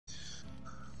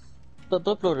But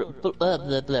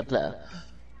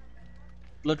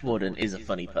Blood Warden is a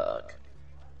funny perk.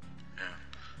 Yeah.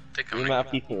 Think The amount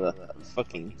of people are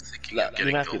fucking... thinking of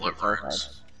getting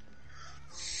deliverance.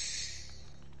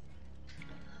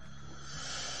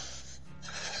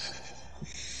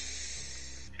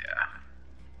 Yeah.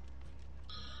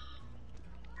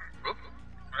 Oop,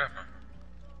 what happened?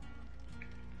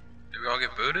 Did we all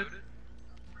get booted?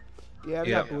 Yeah,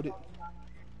 we got booted.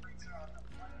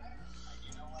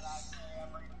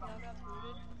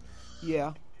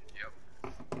 Yeah. Yep.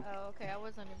 Oh, okay, I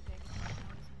wasn't in pink.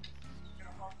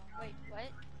 Wait, what?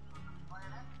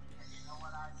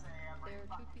 There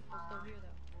are 2 people still here,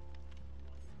 though.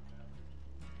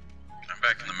 I'm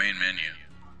back in the main menu.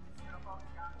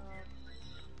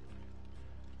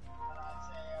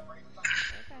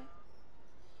 Okay.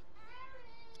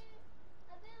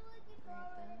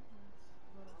 Alright then, that's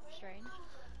a little strange.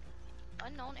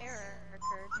 Unknown error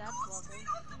occurred, that's lovely.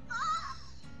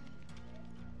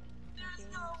 My game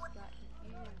just got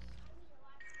confused.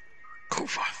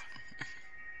 Kufa.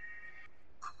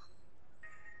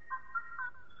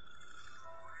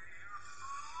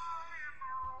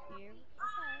 Here,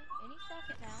 okay, any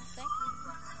second now, thank you.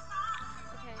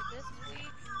 Okay, this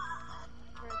week,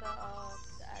 for the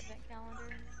advent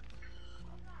calendar,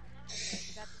 okay,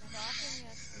 we got the stocking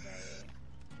yesterday.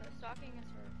 The stocking is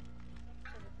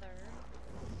for the 3rd.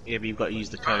 Yeah, but you've got to use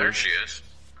the Oh, code. there she is.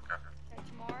 Okay. Okay,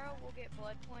 tomorrow we'll get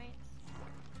blood points.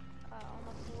 On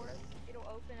the 4th, it'll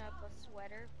open up a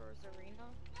sweater for Zarina.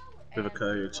 With a and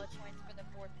code. blood points for the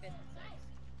 4th, 5th,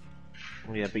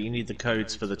 and 6th. Yeah, but you need the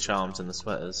codes for the charms and the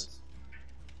sweaters.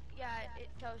 Yeah, it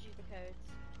tells you the codes.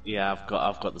 Yeah,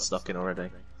 I've got the stock in already.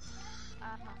 I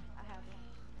have one.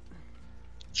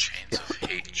 Chains of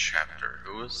Hate chapter.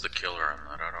 Who was the killer on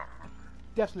that? I don't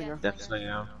remember. Deathslinger. Definitely,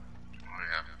 yeah. Oh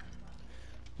yeah.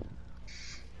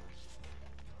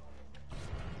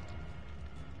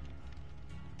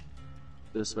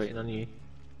 Just waiting on you.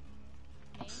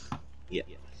 Me? Yeah.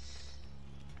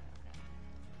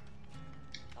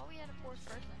 Oh, we had a 4th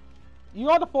person. You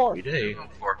are the 4th. We do.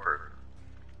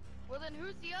 Well, then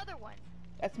who's the other one?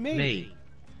 That's me. Me.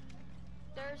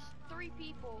 There's 3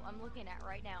 people I'm looking at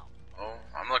right now. Oh,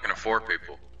 I'm looking at 4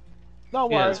 people. Don't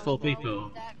Yeah, worry. there's 4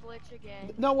 people. That glitch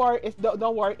again. Don't worry.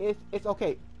 Don't worry. It's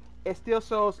okay. It still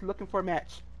shows looking for a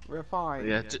match. We're fine.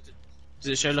 Yeah. Does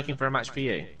it show looking for a match for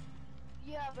you?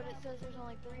 Yeah, but it says there's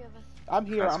only 3 of us. I'm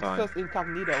here. That's I'm fine. still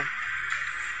incognito.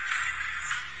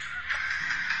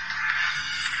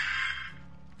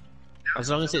 As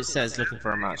long as it says looking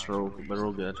for a match, we're all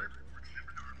good.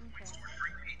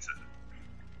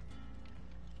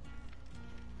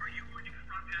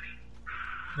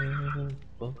 Okay.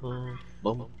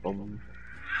 Boom, boom.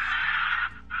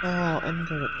 Oh,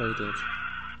 Endo uploaded.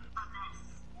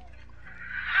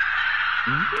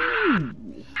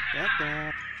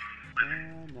 That.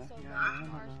 So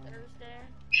tomorrow's Thursday.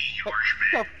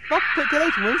 The fuck?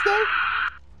 Today's Wednesday?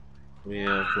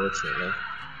 Yeah, unfortunately.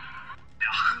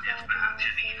 I'm glad tomorrow's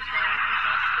Thursday because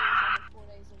our school is only 4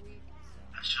 days a week.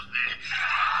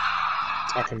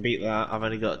 So. I can beat that.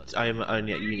 I am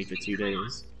only at uni for 2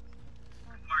 days.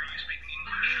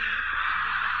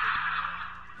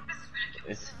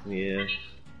 Yeah. Do you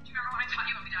remember what I taught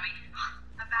you, Abu Dhabi?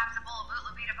 A bab's a bull, a boot,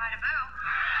 labida, bida, boo.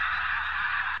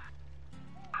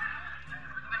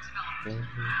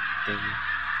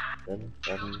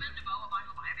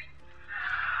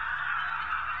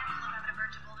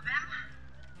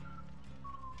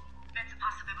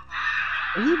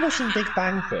 Are you watching Big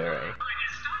Bang Theory?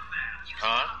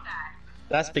 Huh?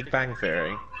 That's Big Bang Theory.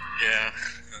 Yeah.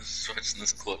 I was watching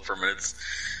this clip for minutes.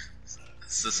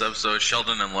 This episode,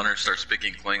 Sheldon and Leonard start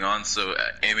speaking Klingon, so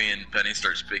Amy and Penny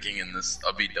start speaking in this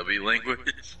UBW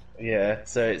language. Yeah,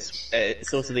 so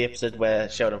it's also the episode where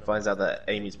Sheldon finds out that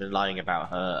Amy's been lying about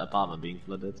her apartment being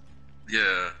flooded.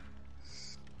 Yeah.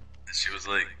 And she was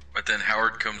like, but then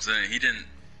Howard comes in and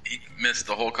he missed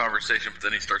the whole conversation, but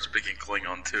then he starts speaking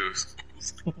Klingon too.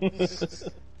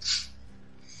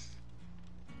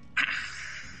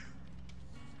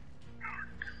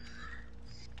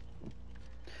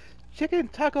 Chicken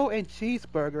taco and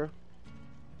cheeseburger.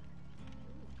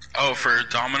 Oh, for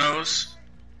Domino's?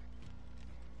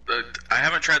 I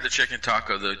haven't tried the chicken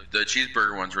taco. The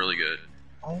cheeseburger one's really good.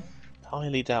 I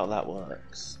highly doubt that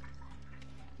works.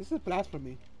 This is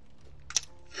blasphemy.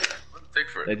 Think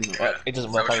for It doesn't work. It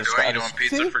doesn't work. So what I you just, doing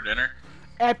pizza See? for dinner?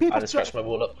 And people I just scratched my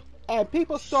wall up. and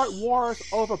people start wars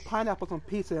over pineapples on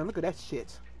pizza. And look at that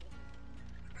shit.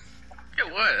 Yeah,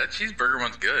 what? That cheeseburger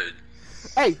one's good.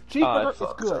 Hey, cheeseburger is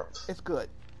fuck good. sucks. It's good,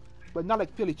 but not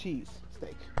like Philly cheese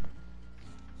steak.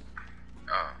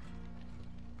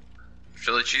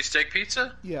 Philly cheesesteak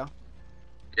pizza? Yeah.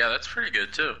 Yeah, that's pretty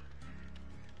good too.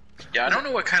 Yeah, I don't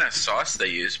know what kind of sauce they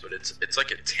use, but it's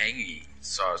like a tangy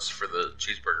sauce for the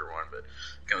cheeseburger one. But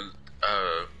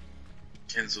it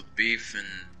comes with beef and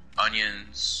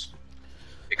onions.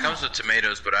 It comes with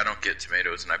tomatoes, but I don't get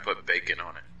tomatoes, and I put bacon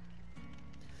on it.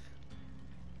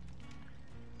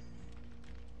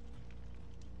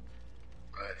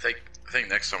 I think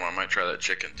next time I might try that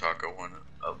chicken taco one.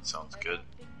 That sounds good. I don't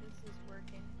think this is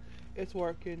working. It's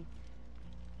working.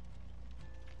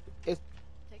 It's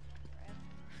Take a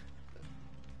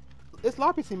breath. it's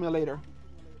Lobby Simulator.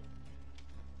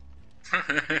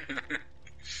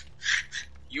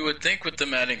 You would think with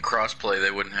them adding crossplay, they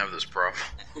wouldn't have this problem.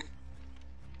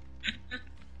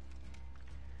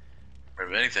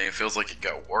 If anything, it feels like it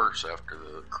got worse after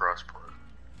the crossplay.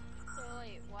 So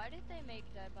wait, why did they make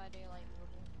Dead by Daylight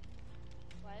mobile?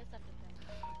 Why is that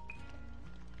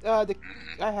the thing?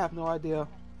 I have no idea.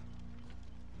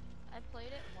 I played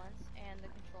it once and the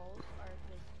controls are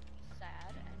just sad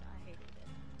and I hated it.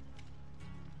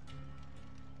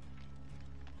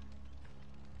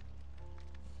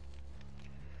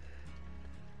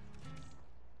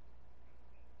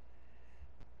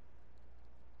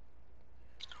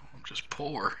 I'm just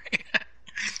poor.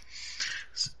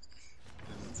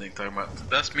 Thing talking about the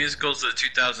best musicals of the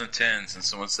 2010s, and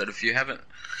someone said, if you haven't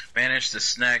managed to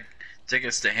snag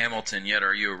tickets to Hamilton yet,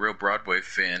 are you a real Broadway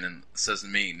fan? And it says to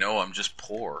me, no, I'm just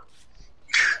poor.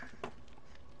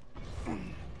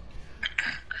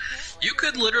 You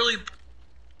could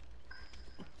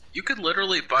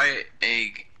literally buy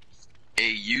a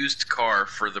used car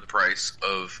for the price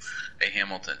of a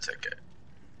Hamilton ticket.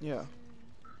 Yeah.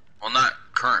 Well, not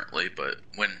currently, but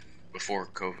before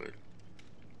COVID.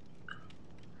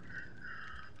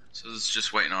 So it's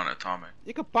just waiting on Atomic.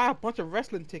 You could buy a bunch of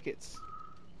wrestling tickets.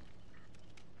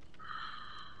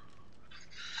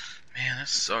 Man, that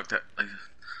sucked. The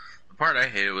part I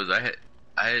hated was I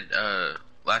had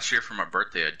last year for my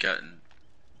birthday I'd gotten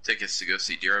tickets to go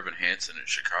see Dear Evan Hansen in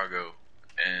Chicago,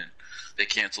 and they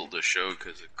canceled the show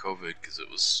because of COVID because it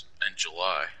was in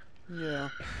July. Yeah.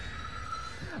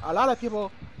 A lot of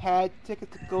people had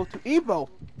tickets to go to Evo.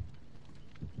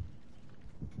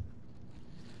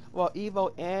 Well,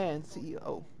 Evo and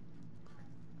CEO.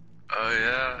 Oh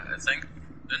yeah, I think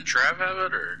didn't Trav have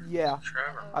it or Yeah.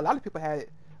 Trav? A lot of people had it.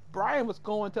 Brian was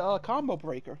going to Combo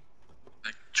Breaker. I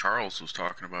think Charles was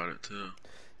talking about it too.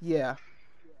 Yeah.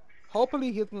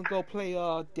 Hopefully he's gonna go play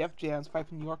Def Jam's Fight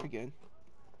for New York again.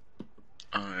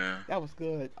 Oh yeah. That was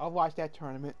good. I watched that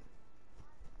tournament.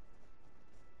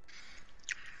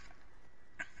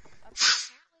 I'm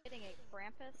apparently getting a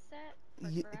Krampus set for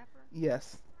Ye- forever.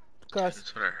 Yes. Cause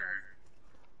That's what I heard.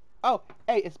 oh,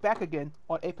 hey, it's back again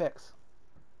on Apex.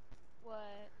 What?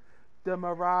 The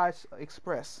Mirage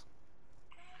Express.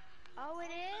 Oh, it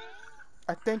is?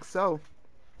 I think so.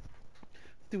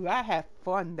 Dude, I had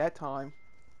fun that time.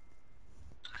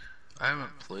 I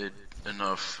haven't played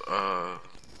enough of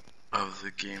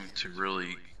the game to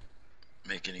really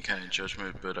make any kind of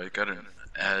judgment, but I got an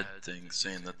ad thing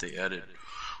saying that they added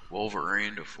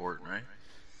Wolverine to Fortnite.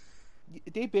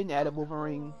 They've been at it,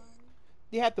 Wolverine.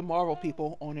 They had the Marvel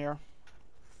people on there.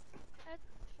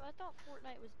 I thought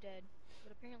Fortnite was dead,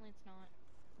 but apparently it's not.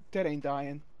 That ain't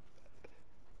dying.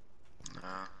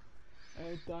 Nah.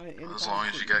 Ain't dying As anytime long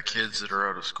as soon. you got kids that are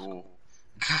out of school.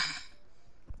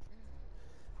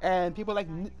 And people like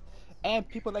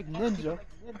Ninja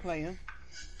playing.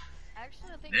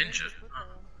 Actually, I think Ninja? Ninja's with them.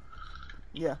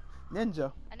 Yeah,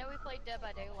 Ninja. I know we played Dead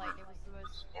by Daylight and it was the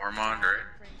most Ormond, right?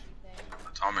 cringy thing.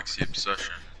 Atomic's the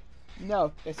obsession.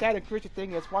 No, the sad and crazy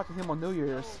thing is watching him on New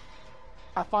Year's.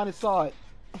 I finally saw it.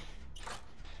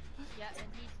 Yeah, and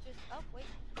he's just. Oh, wait.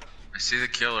 I see the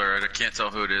killer. I can't tell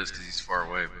who it is because he's far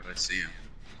away, but I see him.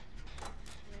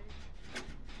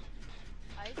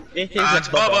 I see. It is It's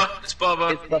Bubba. It's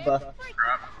Bubba. It's Bubba. Freak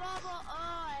Crap. Bubba. Oh,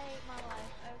 I hate my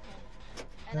life. Okay.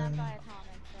 And I'm by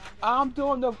Atomic,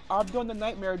 so I'm doing the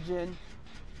nightmare gen.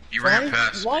 You ran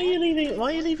past Why are me. you leaving?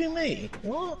 Why are you leaving me?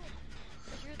 What?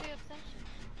 Because you're the obsession.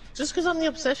 Just because I'm the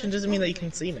obsession doesn't mean that you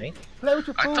can see me. Play with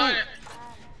your I food. thought It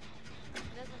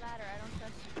doesn't matter. I don't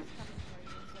trust you. It's coming for you.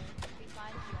 So it'd be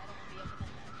fine if you. I don't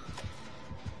want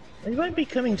to be open. You won't be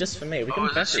coming just for me. We can Oh,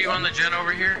 is this you on the gen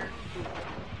over here?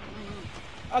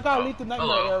 I gotta Oh, leave the nightmare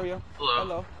hello. area.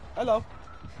 Hello. Hello.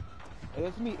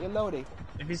 It's me, Elodie.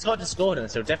 If he's got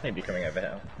discordance, he'll definitely be coming over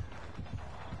here.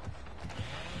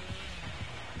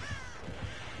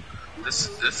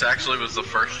 This actually was the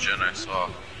first gen I saw.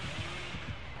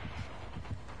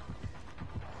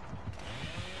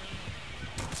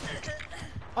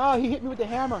 Oh, he hit me with the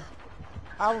hammer.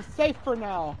 I was safe for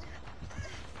now.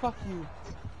 Fuck you.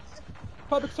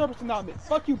 Public service announcement.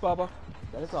 Fuck you, Bubba.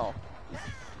 That is all.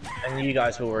 And you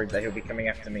guys were worried that he'll be coming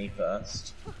after me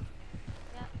first. Yep.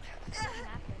 Nothing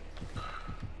happened.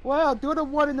 Well, do the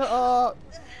one in the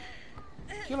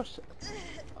killer.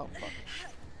 Oh fuck.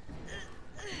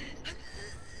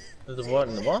 There's a what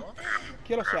in the what?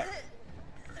 Killer shack.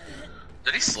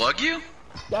 Did he slug you?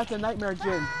 That's a nightmare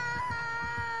gin.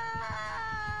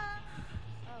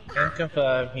 Can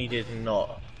confirm he did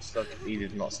not slug. He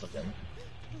did not slug him.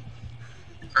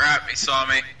 Crap, he saw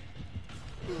me.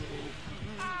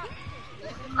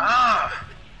 Ah!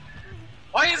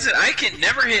 Why is it I can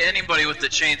never hit anybody with the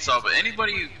chainsaw, but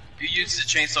anybody who uses the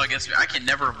chainsaw against me, I can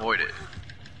never avoid it.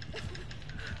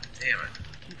 Damn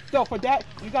it. So for that,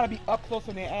 you gotta be up close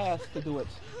on their ass to do it.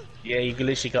 Yeah, you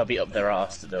literally gotta be up their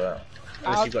ass to do it.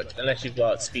 Unless you've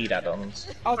got speed add-ons.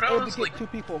 I was But I able was to get like- 2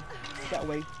 people that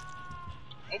way.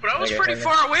 Oh, but I was Okay, pretty hang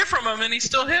far away from him and he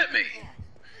still hit me.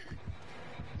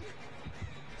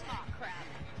 Oh crap.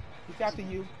 He's after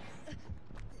you.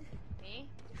 Me?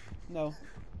 No.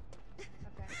 Okay,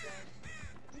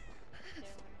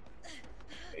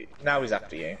 good. Now he's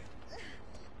after you.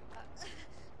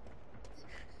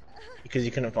 Because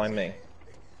you couldn't find me.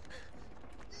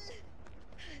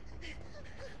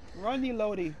 Run,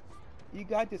 Lodi. You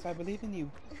got this. I believe in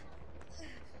you.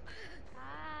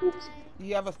 Hi.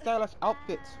 You have a stylish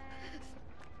outfit.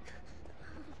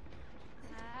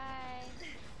 Hi.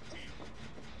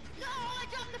 No, I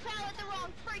dropped the pallet the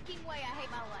wrong freaking way. I hate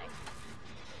my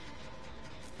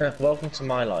life. Welcome to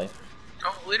my life.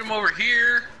 Don't lead him over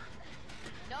here.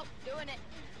 Nope, doing it.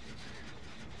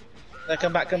 No,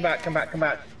 come back, come back, come back, come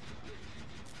back.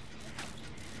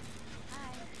 Hi.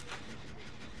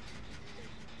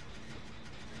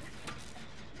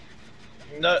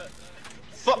 No.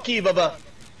 Fuck you, Bubba.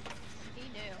 He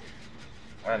knew.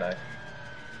 I know.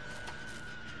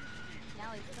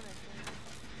 Now he's coming for me.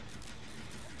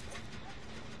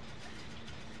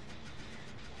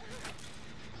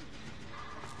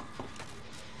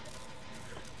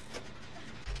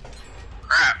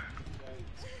 Crap.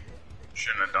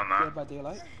 Shouldn't have done Dead that. by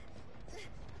daylight.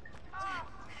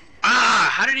 Ah!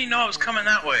 How did he know I was coming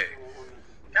that way?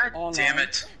 God Online. damn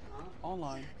it.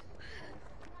 Online.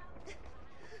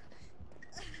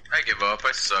 I give up.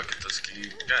 I suck at this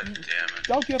game. God damn it.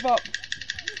 Don't give up.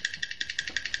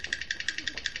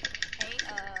 Hey,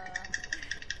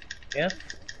 Yeah?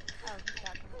 oh, he's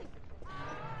got something.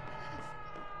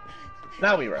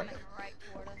 Now we run. Coming right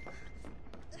toward us.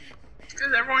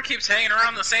 Because everyone keeps hanging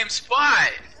around the same spot.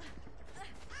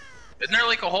 Isn't there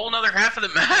like a whole nother half of the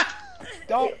map?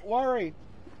 Don't worry.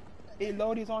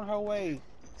 Elodie's on her way.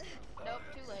 Nope,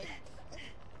 too late.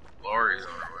 Lori's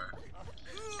on her way.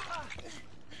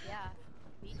 Yeah,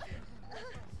 beat you.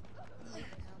 I'm leaving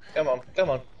now. Come on, come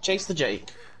on. Chase the Jake.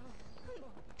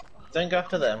 Don't go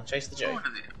after them. Chase the Jake. Going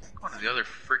to the other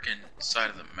freaking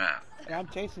side of the map. And I'm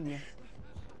chasing you.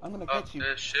 I'm gonna Fuck get you.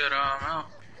 this shit, I'm out.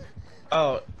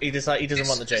 Oh, he doesn't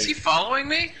want the Is he Jake. following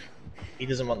me? He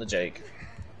doesn't want the Jake.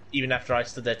 Even after I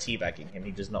stood there teabagging him,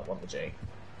 he does not want the Jake.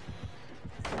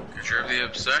 Because you're the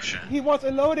obsession. He wants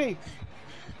Elodie.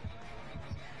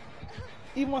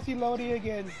 He wants Elodie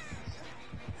again.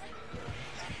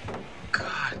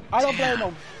 God I don't damn. blame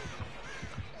him.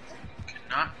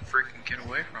 Cannot freaking get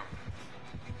away from him.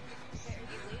 Okay, are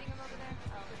you leading him over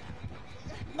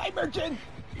there? Oh, Nightmare Jin. you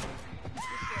scared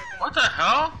me. What the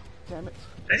hell? Damn it.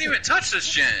 I didn't even touch this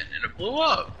gen, and it blew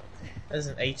up. There's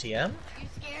an ATM? You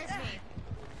scared me.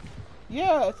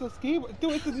 Yeah, it's a ski.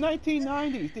 Dude, it's the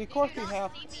 1990s. Of course they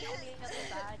have. See me on the other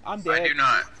side. I'm I dead. do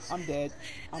not. I'm dead.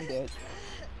 I'm dead.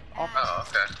 Oh,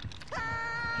 okay. You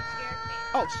scared me.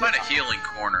 Oh Find shit. a healing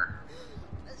corner.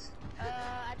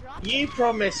 I dropped You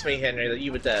promised me, Henry, that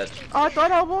you were dead. I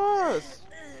thought I was.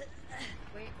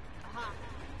 Wait, aha.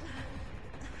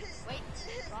 Wait,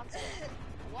 drop that.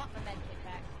 I want my med kit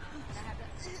back. Can I have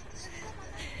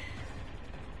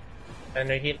that?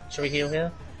 Henry, should we heal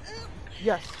here?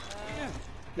 Yes.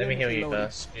 Let me heal you Elodie.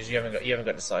 first, because you haven't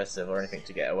got decisive or anything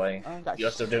to get away. I ain't got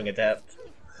You're still doing adept.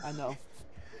 I know.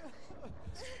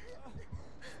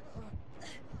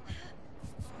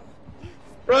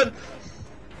 Run!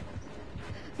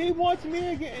 He wants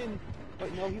me again.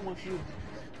 Wait, no, he wants you.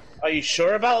 Are you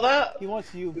sure about that? He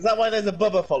wants you. Is that why there's a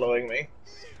Bubba following me?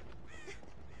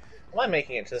 Am I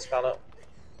making it to this planet?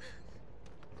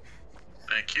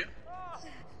 Thank you.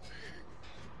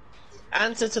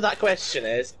 Answer to that question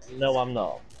is no, I'm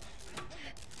not.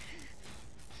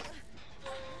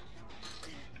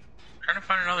 Trying to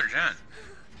find another gen.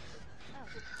 Oh.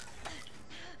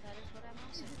 That is what I'm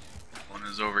on. One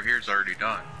is over here. It's already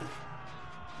done.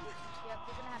 Yep,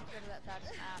 we're gonna have to go to that side of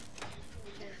the map,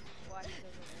 which is why he's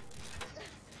over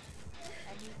there.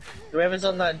 And he's Whoever's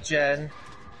on that gen.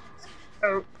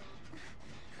 Oh.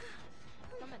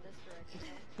 Come in this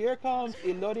direction. Here comes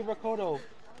Elodie Rakoto.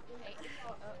 Hey,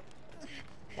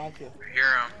 Gotcha. I hear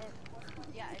him.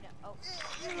 yeah, I know.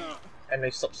 Oh. And they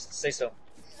stop. Say so.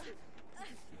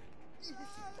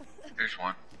 There's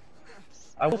one.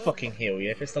 I will fucking heal you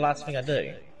if it's the last thing I do.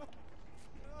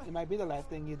 It might be the last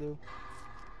thing you do.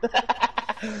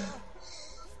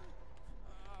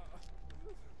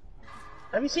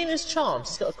 Have you seen his charms?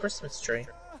 He's got a Christmas tree.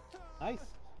 Nice.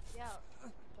 Yeah.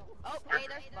 Oh, hey,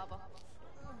 there's Bubba.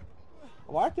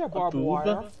 Why is there barbed boob?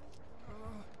 wire?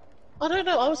 I don't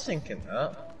know, I was thinking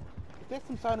that. Is there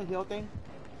some Silent Hill thing?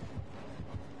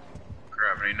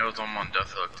 Crap, and he knows I'm on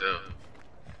Death Hook too.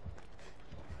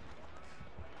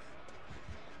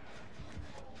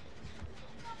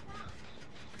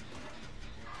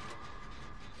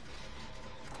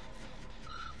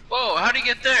 Whoa, how'd he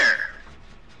get there?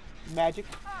 Magic.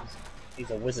 He's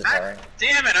a wizard, God Harry.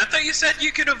 damn it, I thought you said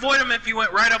you could avoid him if you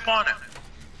went right up on him.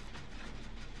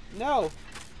 No.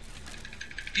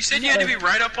 You said you had to be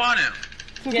right up on him.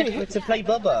 Yeah, to play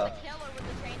Bubba. Killer with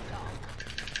the chainsaw.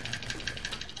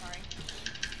 Sorry.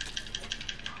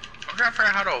 I'm trying to figure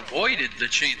out how to avoid it, the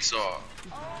chainsaw.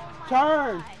 Oh my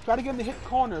Turn. God. Try to get him to hit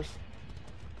corners.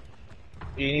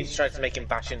 You need to try to make him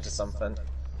bash into something.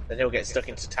 Then he'll get stuck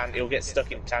into he'll get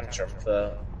stuck in tantrum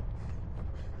for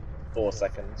 4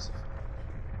 seconds.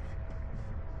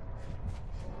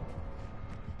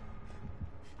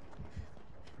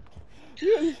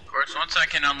 Of course, once I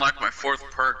can unlock my 4th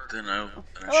perk, then I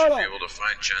should be able to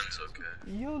find gens okay.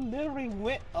 You literally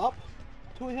went up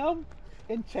to him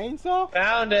in chainsaw?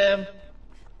 Found him!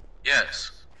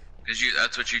 Yes. Because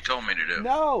that's what you told me to do.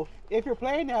 No. If you're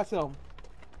playing as him.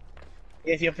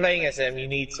 If you're playing as him, you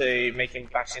need to make him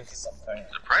bash into something. I'm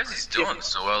surprised he's doing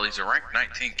so well. He's a rank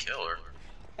 19 killer.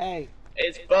 Hey.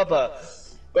 It's Bubba.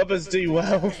 Bubbas do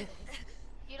well.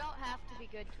 You don't have to be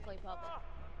good to play Bubba.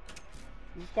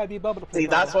 You just gotta be Bubba to play See,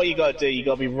 that's Bubba. what you gotta do. You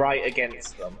gotta be right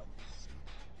against them.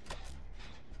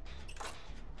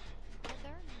 Well,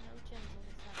 there are no gems in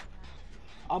this map.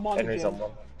 I'm on Henry's the on gym.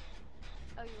 one.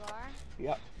 Oh, you are?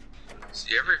 Yep.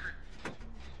 See, You're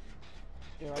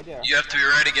right there. you have to be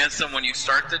right against them when you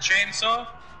start the chainsaw?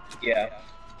 Yeah.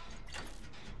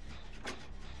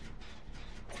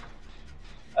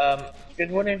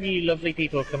 Could one of you lovely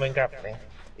people come and grab me?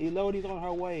 Elodie's on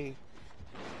her way.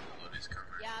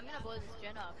 Yeah, I'm gonna blow this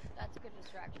gen up. That's a good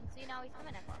distraction. See, now he's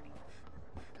coming in for me.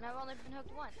 And I've only been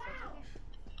hooked once, so it's okay.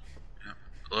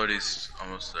 Yeah. Lodi's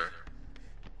almost there.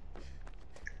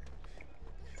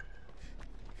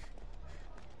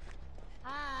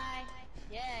 Hi.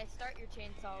 Yeah, start your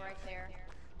chainsaw right there.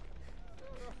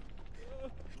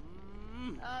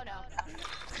 Oh no.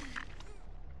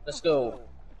 Let's go.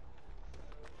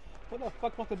 What the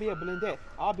fuck wants to be a blendette?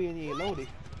 I'll be in the Elodie.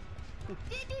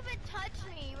 Didn't even touch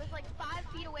me. He was like 5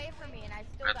 feet away from me, and I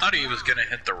still. I got thought he was blown. gonna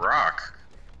hit the rock.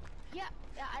 Yeah,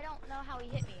 I don't know how he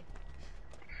hit me.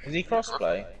 Is he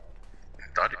crossplay?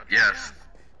 Yes.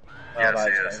 Oh, Yes, that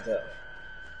he explains is. it.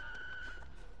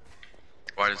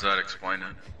 Why does that explain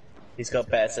it? He's got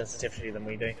better sensitivity than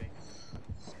we do.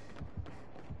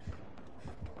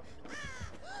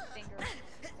 Finger already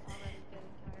getting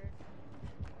tired.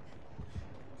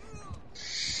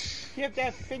 Give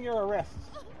that finger a rest.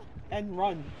 And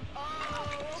run. Oh,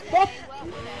 Fuck. okay. Well,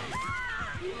 then.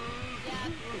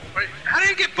 Yeah. Wait, how do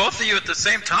you get both of you at the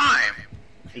same time?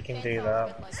 He can chainsaw do is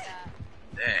that. good like that.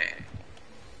 Dang.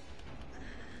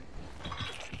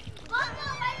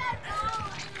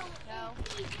 No.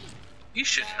 You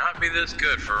should not be this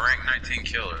good for a rank 19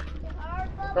 killer.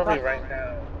 Probably right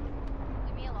now.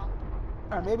 Leave me alone.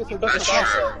 Alright, maybe it's a That's different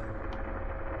true. also.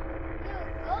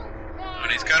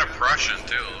 And he's got a Prussian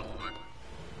too.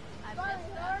 I missed that. I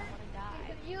wanna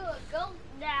die. You a ghost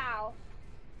now.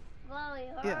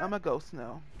 Yeah, I'm a ghost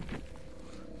now.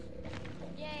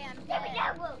 Yay, I'm Give me dead.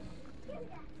 that rope.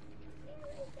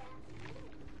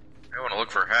 I want to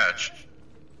look for Hatch.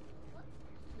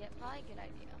 Yeah, probably a good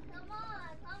idea. Come on,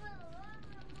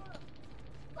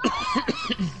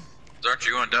 I'm Aren't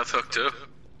you on Death Hook too?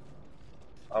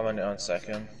 I'm on it on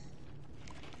second.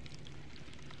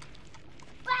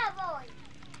 Bad boy.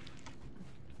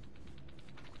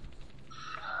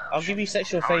 I'll give you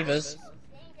sexual favors.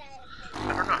 I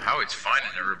don't know how he's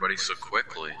finding everybody so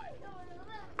quickly.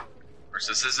 Of course,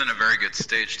 this isn't a very good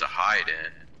stage to hide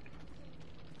in.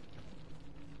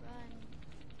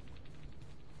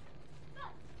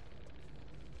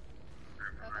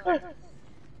 Run. Uh-oh.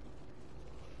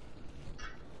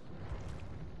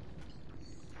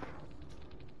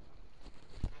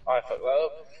 I fucked that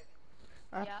up.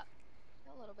 Yeah,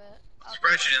 a little bit.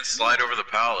 Surprised you didn't slide over the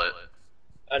pallet.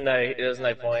 No, there's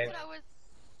no But point. that's what I was.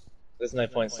 There's no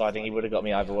point sliding. He would have got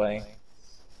me either way.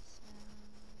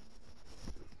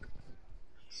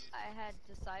 I had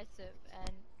decisive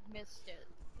and missed it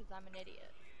because I'm an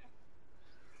idiot.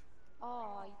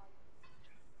 Oh,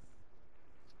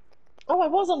 Oh, I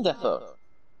was on depot.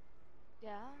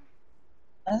 yeah.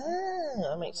 Ah,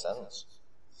 that makes sense.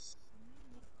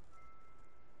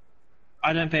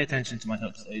 I don't pay attention to my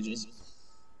hook stages.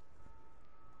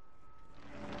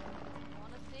 I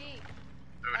want to see.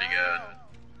 What do you got?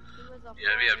 He was a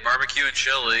Yeah, we had barbecue and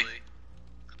chili.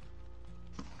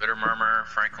 Bitter Murmur,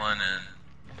 Franklin, and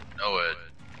Noed.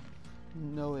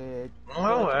 No ed.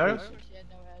 Oh, I education. wish he had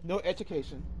no head. No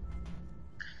education.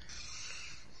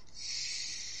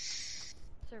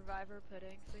 Survivor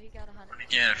pudding, so he got 100.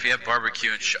 Again, if you have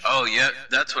barbecue and oh yeah,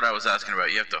 that's what I was asking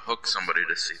about. You have to hook somebody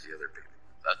to see the other people.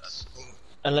 That's.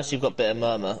 Unless you've got Bitter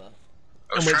Murmur.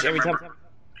 I was In which trying to every remember. time,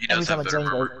 He every does time have a Bitter gen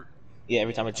Murmur. goes, yeah,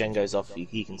 every time a gen goes off,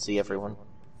 he can see everyone.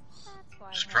 That's why.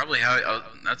 It's probably how.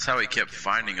 That's how he kept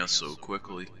finding us so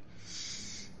quickly.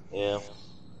 Yeah.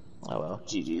 Oh well,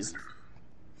 GG's.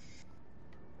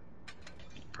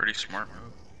 Pretty smart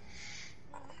move.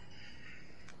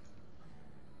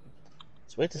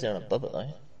 It's weird to see on a Bubba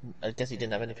though. I guess he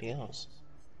didn't have anything else.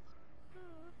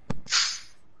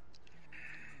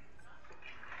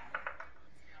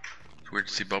 It's weird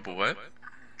to see Bubba what?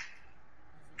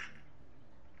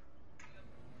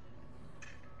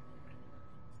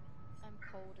 I'm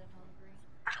cold and hungry.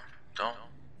 Don't.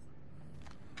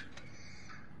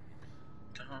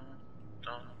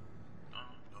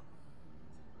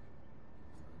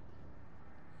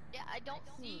 Yeah, I don't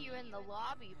see you in the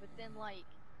lobby, but then like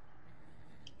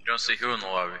You don't see who in the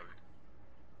lobby.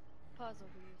 puzzle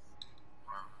piece.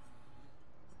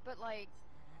 But like,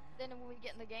 then when we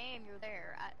get in the game, you're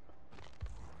there.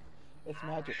 It's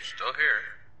magic. Still here.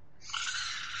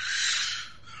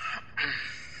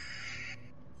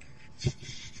 What's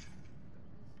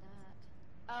that?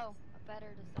 Oh, a better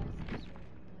decisive sword.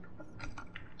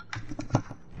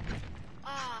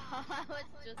 Ah,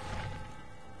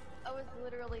 I was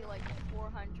literally like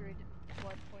 400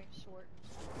 blood points short.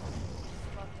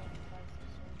 Above the decisive sword.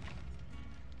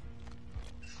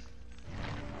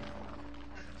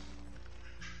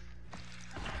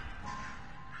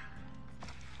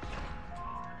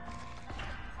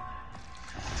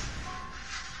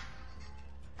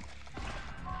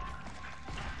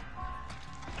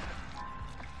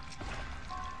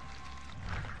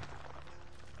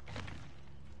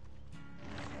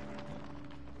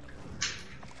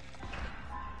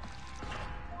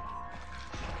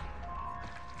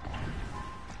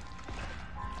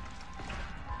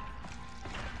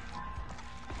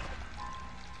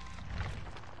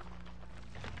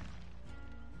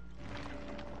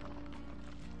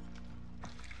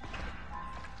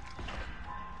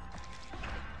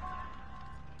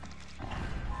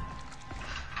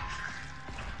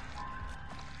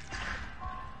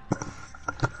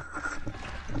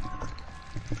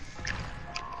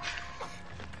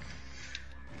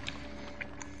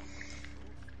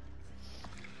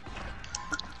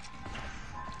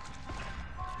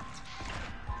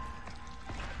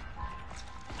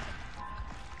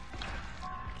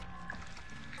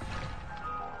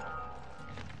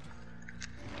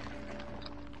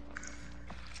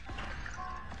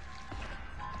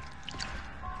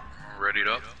 Readied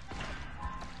up.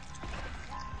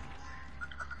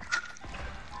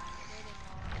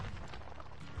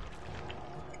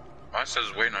 Mine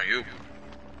says waiting on you. It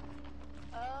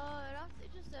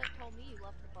just told me you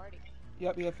left the party.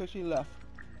 Yep, he officially left.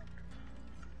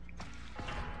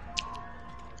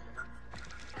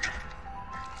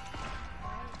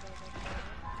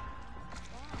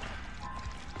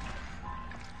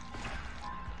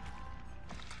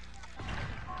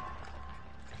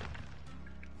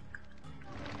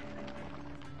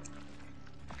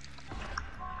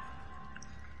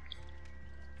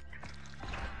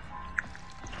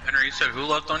 Henry, you said who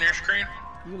left on your screen?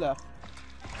 You left.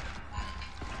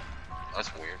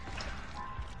 That's weird.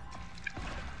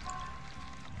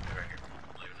 Right here.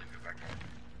 Leave it and go back out.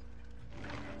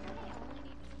 I only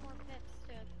need 2 more picks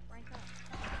to rank up.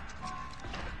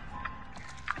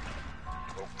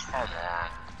 Oh, come on.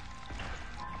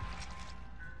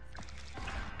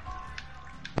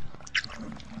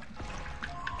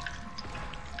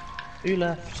 Who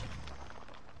left?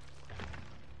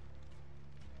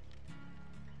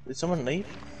 Did someone leave?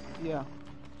 Yeah.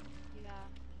 Yeah.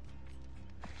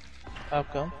 How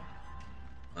come?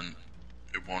 And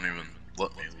it won't even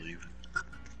let me leave.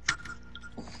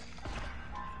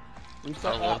 Reset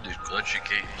I love app. these glitchy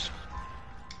games.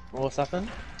 What's happened?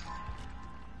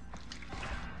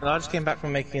 And I just came back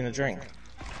from making a drink.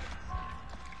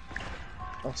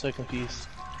 I'm so confused.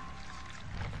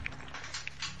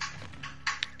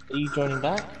 Are you joining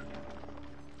back?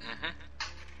 Mm-hmm.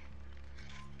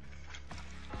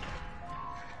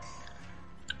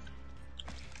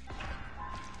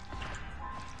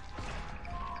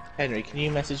 Henry, can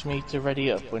you message me to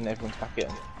ready up when everyone's back in?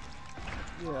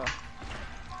 Yeah.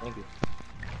 Thank you.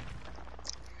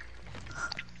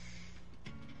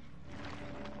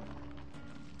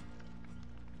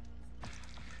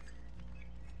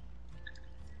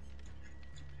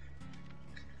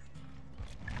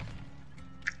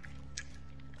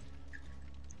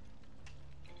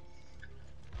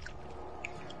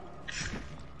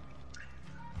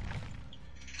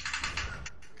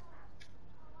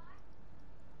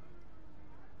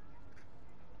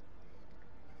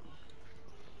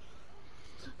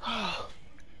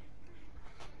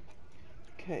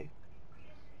 Okay.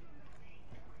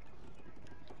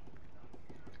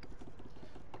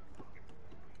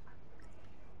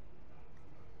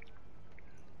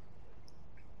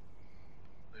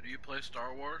 Do you play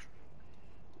Star Wars?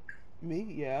 Me?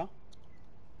 Yeah.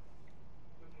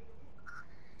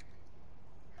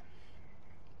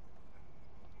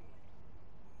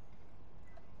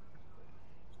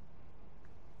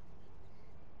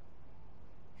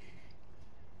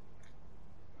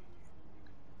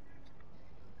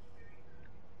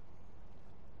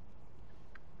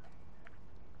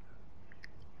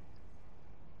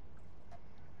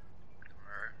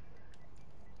 Alright.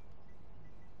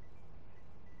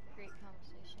 Great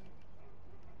conversation.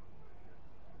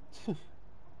 I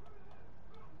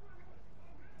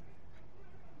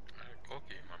had a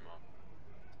cookie in my mouth.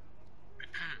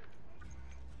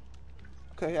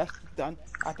 Okay, that's done.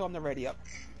 I told him to ready up.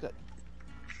 Good.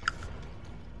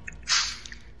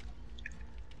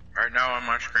 Right now on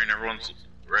my screen, everyone's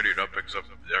readied up except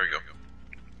there we go.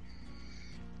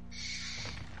 I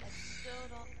still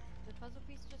don't. Did Puzzle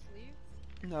Piece just leave?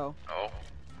 No. Oh,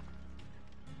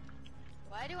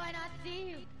 Why do I not see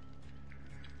you?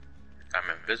 I'm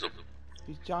invisible.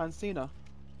 He's John Cena. Oh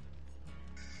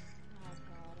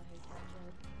god, I hate that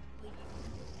joke.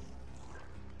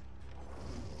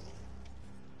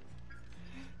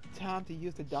 Please. Time to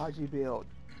use the dodgy build.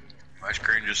 My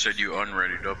screen just said you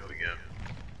unreadied up again.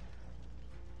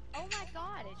 Oh my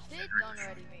god, it did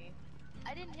unready me.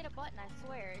 I didn't hit a button, I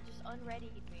swear. It just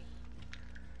unreadied me.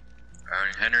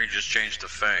 Henry just changed to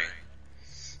Fang.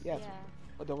 Yes. Yeah.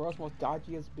 But the world's most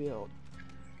dodgiest build.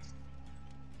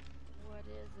 What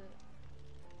is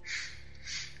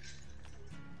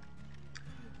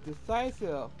it?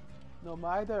 Decisive. No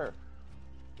mither.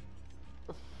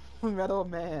 Metal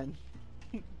Man.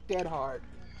 Dead hard.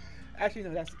 Actually,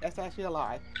 no, that's actually a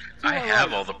lie. I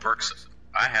have all the perks.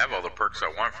 I have all the perks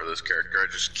I want for this character. I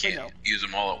just know. can't use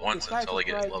them all at once Decisive until I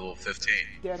get strike. level 15.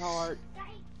 Dead hard.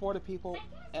 For the people.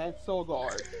 And Soul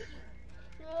Guard.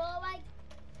 You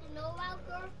know what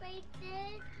Girlface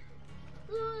did?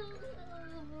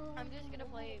 I'm just gonna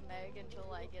play Meg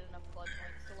until I get enough blood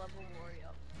points to level Lori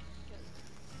up.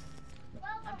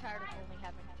 I'm tired of only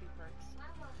having 2 perks.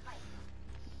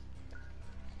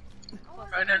 Plus,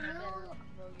 I I'm didn't- better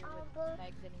rogue with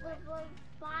Megs anyway.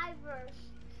 Survivors.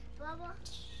 Bubba,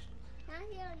 can I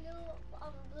hear a new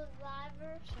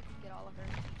survivor? Wish I could get all of her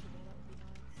teachable, that would be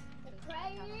nice. 'Cause I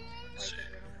kinda like the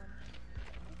middle one.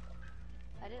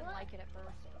 I didn't like it at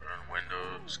first. Run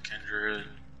Windows, Kindred.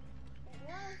 What's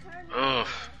her name? Ugh,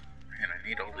 man, I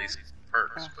need all these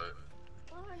perks, but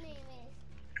What her name is?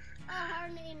 Oh, her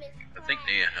name is. I think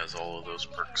Nia has all of those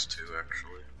perks too,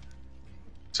 actually.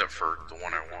 Except for the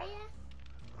one I want.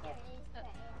 It's the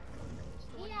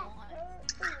one you want.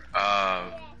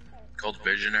 Called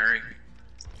Visionary.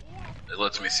 It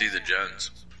lets me see the gens.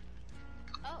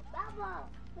 Oh, Bubba,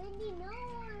 when you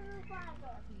know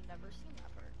survivor. I've never seen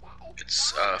that perk.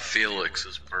 It's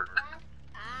Felix's perk.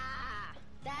 Ah,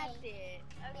 that's it.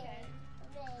 Okay.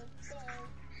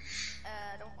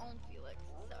 I don't own Felix,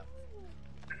 so.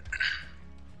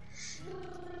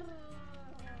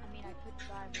 I mean, I could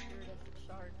buy Madridistic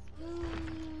shards. I'm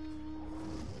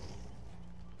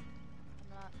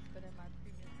not spending my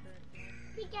premium currency.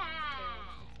 Makes me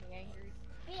angry.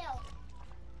 Well,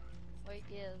 it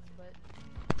is, but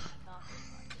not very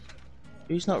much.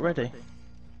 Who's not ready?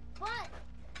 What? I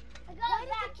Why got does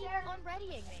back it keep here.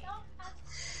 unreadying me?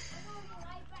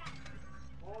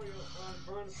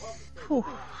 Whew.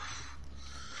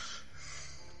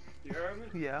 You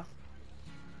heard me? Yeah.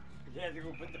 You had to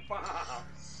go put the bomb.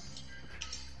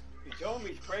 He told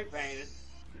me spray painted.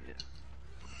 Yeah.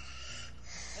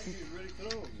 That dude's really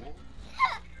close, man.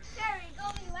 Jerry, go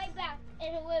be right back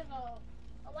in the river.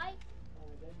 Alright? Oh,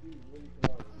 that dude's really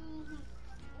close.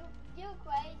 You're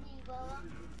crazy, Bubba.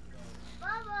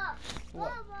 Bubba!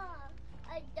 What? Mama,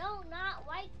 I do not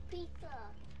like pizza.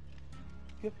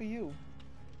 Good for you.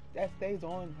 That stays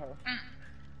on her.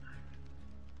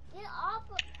 Get off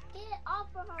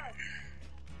of her.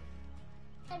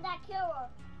 And that kill her.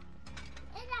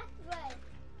 And that's right.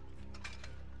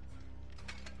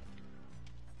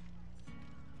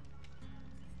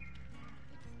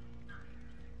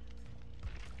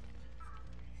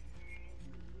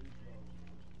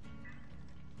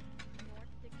 North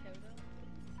Dakota.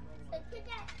 Take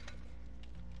that.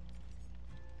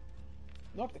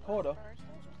 North Dakota. First.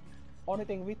 Only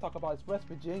thing we talk about is West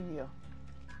Virginia.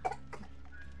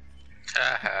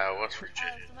 Haha, West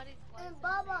Virginia. Somebody's And license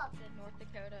Bubba. said North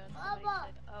Dakota, and somebody Bubba.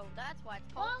 said, "Oh, that's why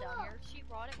it's cold down Bubba. here." She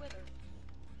brought it with her.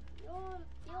 You're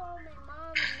my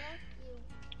mom and nephew.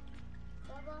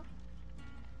 Bubba,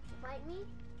 bite me?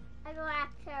 I go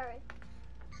ask Harry.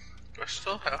 Do I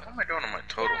still have? How am I doing on my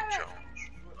total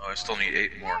challenge? Oh, I still need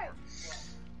 8 more.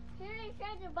 Harry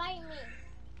tried to bite me.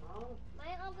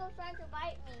 My uncle tried to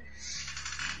bite me.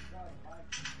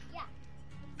 Yeah.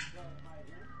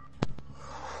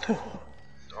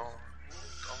 Don't.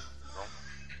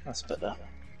 That's better.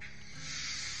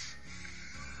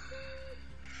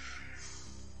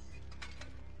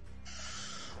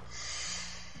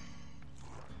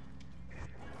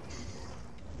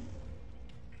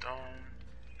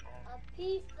 A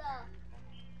pizza.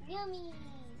 Yummy.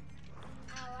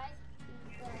 I like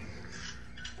pizza.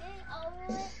 Can you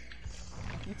over it?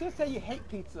 You just say you hate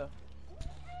pizza.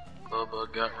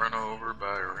 Bubba got run over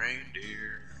by a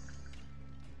reindeer.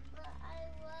 But I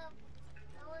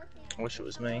want to see I wish it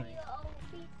was me. your own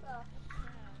pizza.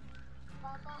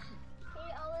 Papa, can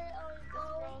you over it or This go?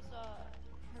 girl's, her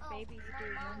Oh, baby's my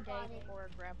due mom one day got it. before her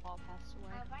grandpa passed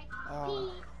away.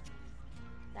 Ah.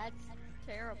 That's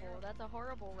terrible. That's a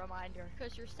horrible reminder.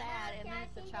 Because you're sad, and then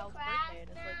it's the Can I child's take the birthday, and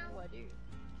it's like, what do I do?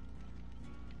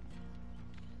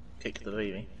 Kick the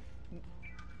baby.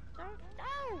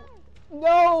 No!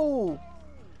 No!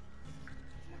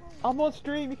 I'm on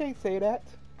stream. You can't say that.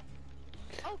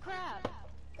 Oh, crap!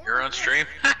 You're on stream?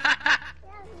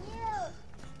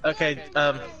 Okay,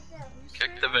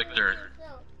 Kick the victor.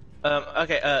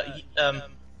 okay,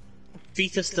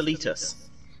 fetus deletus.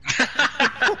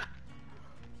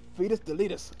 Fetus,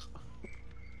 delete us.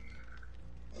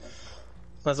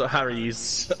 That's what Harry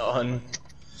used on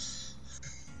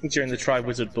during the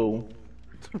Tri-Wizard Ball.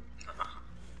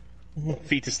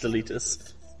 Fetus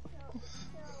deletus.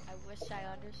 I wish I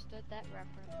understood that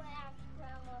reference.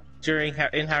 During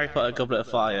in Harry Potter Goblet of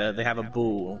Fire, they have a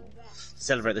ball to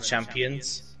celebrate the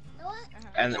champions,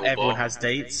 and Cool everyone ball. has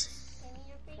dates.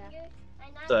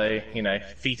 So you know,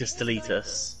 fetus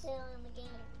deletus. Oh.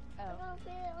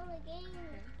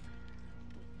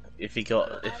 If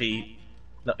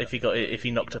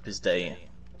he knocked up his date.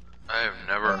 I have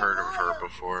never heard of her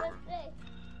before.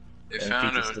 They And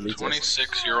found fetus a deletus.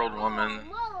 26-year-old woman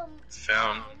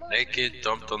found naked,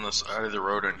 dumped on the side of the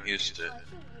road in Houston.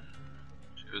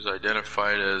 She was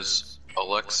identified as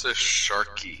Alexis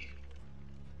Sharkey,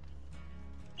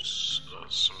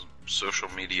 some social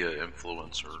media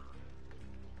influencer.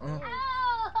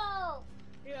 Oh!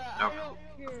 Yeah, Nope. I don't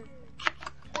care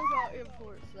about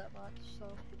imports that much, so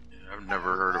Yeah, I've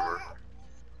never heard of her.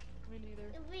 me neither.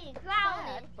 It'd be Sad,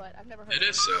 crowded. but I've never heard It of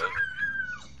is sad.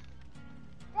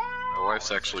 My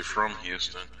wife's actually from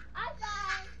Houston.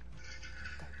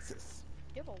 Texas.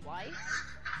 You have a wife?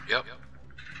 Yep.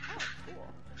 Oh, cool.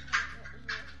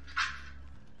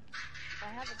 I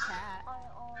have a cat.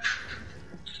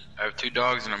 I have 2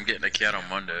 dogs and I'm getting a cat on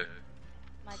Monday.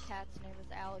 My cat's name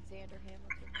is Alexander Hamilton.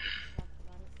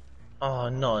 Oh,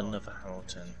 not another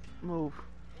Hamilton. Move.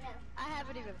 I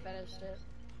haven't even finished it.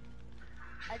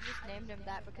 I just named him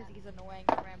that because he's annoying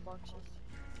and rambunctious.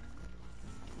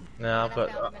 No, And I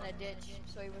but found him in a ditch,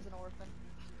 so he was an orphan.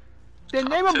 Then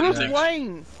name him Bruce Thanks.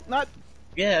 Wayne. Not.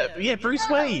 yeah, Bruce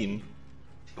Wayne.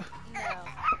 No.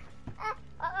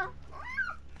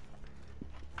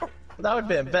 That would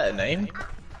be a better name.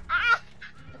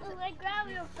 Oh my God,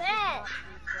 your bed.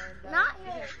 Not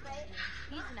your bed.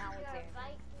 He's an Alexander.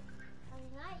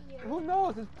 Who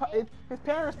knows? His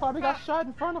parents probably got shot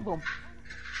in front of him.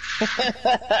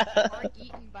 Or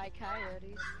eaten by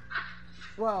coyotes.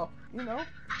 Well, you know.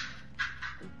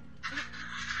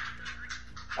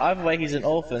 Either way, he's an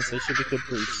orphan, so he should be called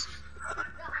Bruce.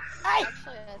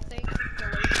 Actually, I think the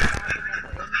lady found him in her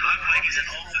engine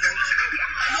and left him in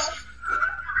that ditch.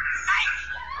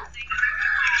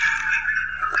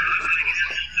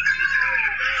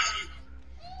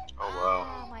 Oh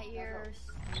wow. Oh, my ears.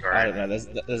 I Sorry. don't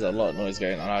know. There's a lot of noise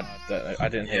going on. I don't know. I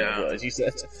didn't hear Yeah. the words you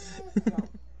said. I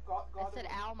said,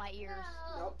 ow, my ears.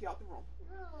 Get out the room.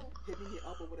 Hit me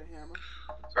up with a hammer.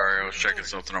 Sorry, I was checking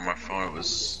something on my phone.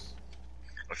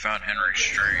 I found Henry's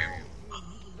stream.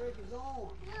 Break his arm.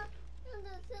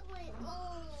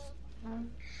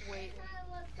 Wait.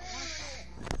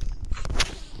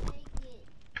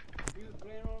 He was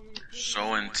playing on me.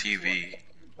 Sohen TV.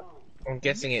 I'm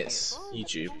guessing it's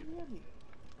YouTube.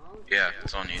 Yeah,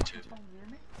 it's on YouTube.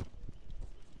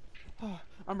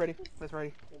 I'm ready. Let's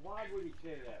ready. Well, why would he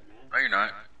say that, man? No, you're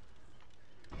not.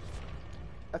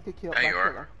 Let's get killed. Yeah, by you are.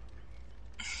 killer.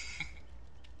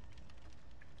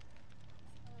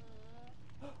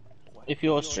 If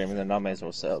you're streaming, then I may as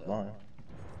well set up mine.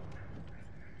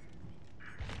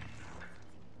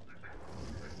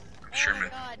 Streaming,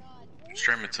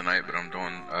 streaming tonight, but I'm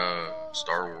doing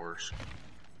Star Wars.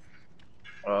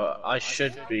 I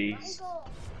should be.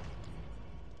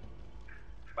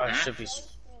 I should be.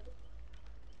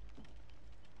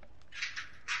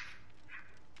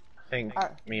 I think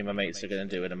me and my mates are gonna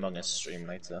do an Among Us stream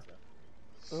later.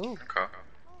 Ooh. Okay.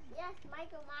 Yes,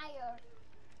 Michael Myers.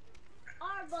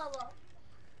 Or Bubba.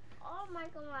 Or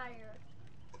Michael Myers.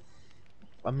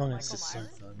 Among Us is so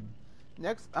fun.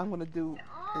 Next, I'm gonna do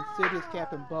Insidious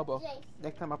Captain Bubba. Jason.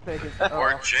 Next time I play against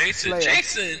Or Jason. Slayer.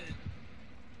 Jason!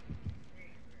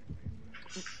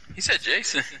 He said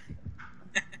Jason.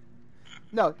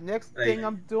 No, next Hey. thing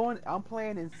I'm doing, I'm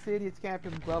playing Insidious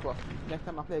Captain Bubba. Next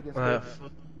time I play against Slayer.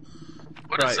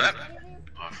 What is Right. that?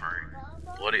 Offering.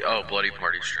 Bloody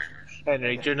party streamers.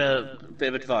 Henry, do you know a bit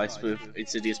of advice with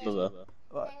Insidious Bubba?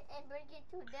 What? And bring it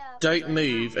to them. Don't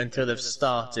move until they've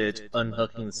started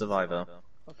unhooking the survivor.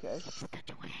 Okay.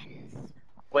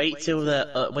 Wait till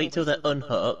they're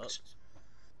unhooked,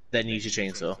 then use your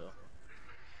chainsaw.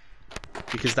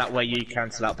 Because that way you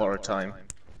cancel out borrowed time.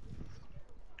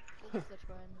 We'll be such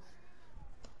friends.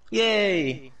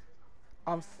 Yay!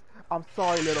 I'm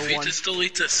sorry, little one. Fetus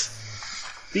deletus.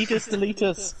 Fetus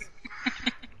deletus.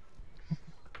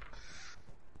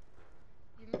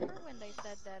 You remember when they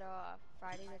said that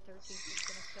Friday the 13th was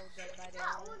gonna kill Dead by Don't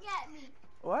Daylight? look at me.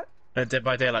 What? Dead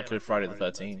by Daylight killed Friday the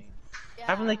 13th. Yeah,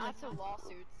 Haven't they- after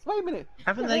lawsuits. Wait a minute.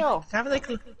 Haven't What they? the hell? Haven't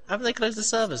they closed the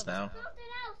servers now? Something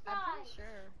I'm outside. pretty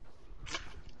sure.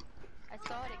 I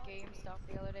saw it at GameStop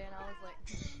the other day and I was like,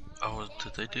 Oh,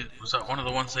 did they do? Was that one of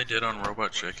the ones they did on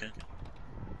Robot Chicken?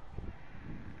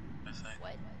 I think.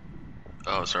 what?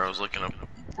 Oh, sorry, I was looking up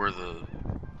where the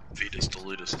fetus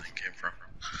deletus thing came from.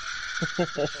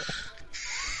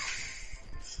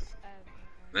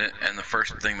 And the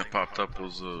first thing that popped up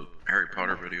was a Harry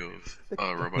Potter video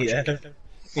of Robot Yeah. Chicken.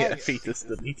 Yeah, fetus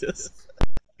deletus.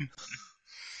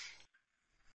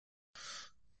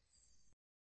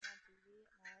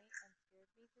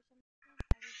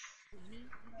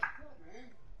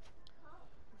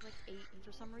 Like 8, and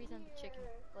for some reason the chicken,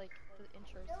 like the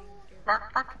intro scene scared me.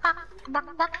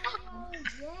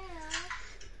 Yeah.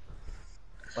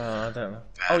 I don't know.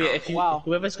 Oh yeah, if you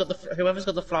whoever's got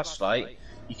the flashlight,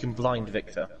 you can blind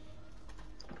Victor.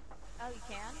 Oh, you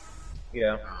can?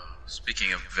 Yeah.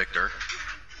 Speaking of Victor,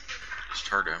 just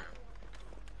heard him.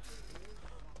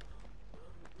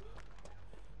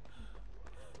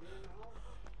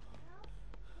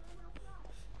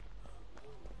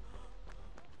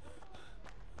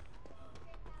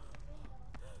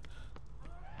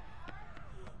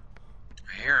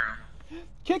 I hear him.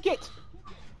 Kick it!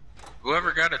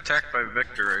 Whoever got attacked by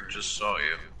Victor, I just saw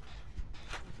you.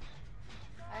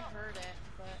 I heard it,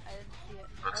 but I didn't see it.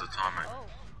 That's oh. Atomic.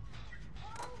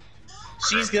 Oh.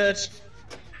 She's good.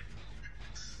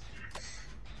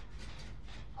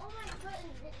 Oh my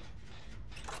goodness.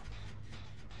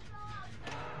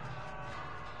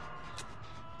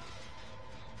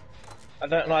 I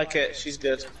don't like it. She's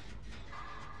good.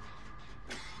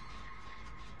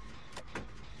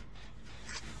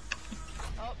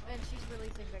 Oh, and she's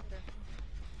releasing Victor.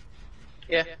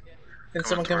 Yeah. Can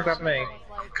someone come grab me?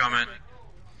 Like, Coming.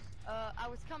 I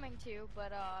was coming to,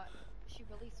 but she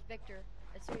released Victor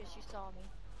as soon as she saw me.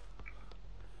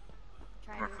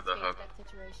 Trying Run to for the escape hub. that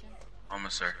situation.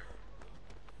 Almost there.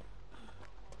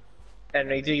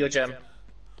 Henry, do your gem. Oh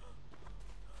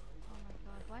my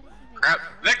god, why does he make Grab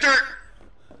that noise? Victor!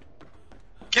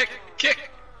 Kick! Kick!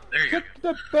 There you go. Kick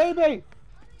the baby!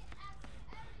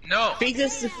 No!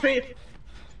 Fetus Okay, deletus. baby.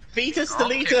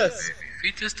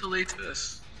 Fetus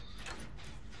deletus.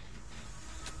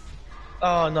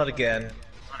 Oh, not again.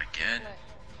 Not again. What?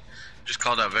 Just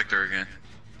called out Victor again.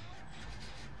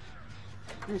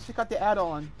 Dude, she got the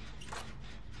add-on.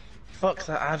 Fuck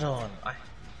that add-on.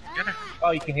 Get her.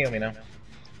 Oh, you can hear me now.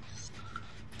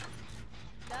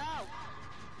 No!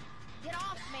 Get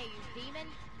off me, you demon!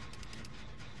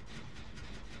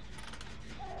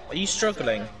 Are you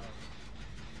struggling?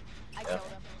 I killed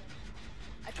him.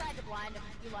 I tried to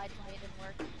lied to me, it didn't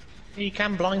work. You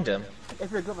can blind him.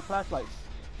 If you're good with flashlights.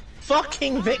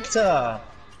 Fucking Victor!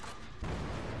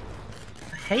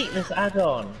 I hate this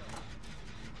add-on.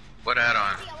 What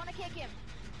add-on? I wanna kick him.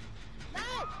 No!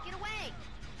 Get away!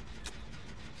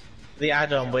 The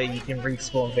add-on where you can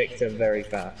respawn Victor very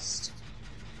fast.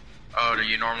 Oh, do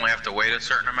you normally have to wait a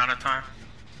certain amount of time?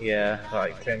 Yeah,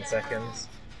 like 10 seconds.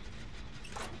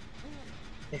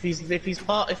 If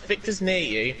Victor's near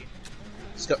you,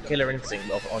 he's got killer instinct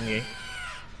on you.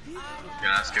 I'm gonna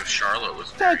ask if Charlotte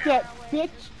was. Take that, bitch!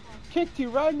 Kicked you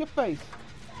right in your face.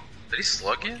 Did he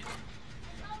slug you?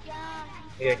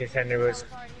 Yeah, because Henry was.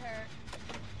 Already hurt.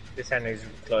 This Henry's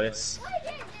close.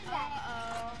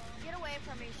 Uh-oh. Get away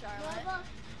from me, Charlotte.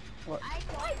 What?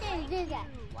 Why did you do that?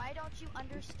 Why don't you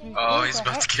understand? Oh, he's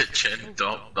about to get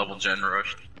double gen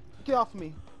rushed. Get off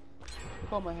me.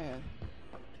 Hold my hand.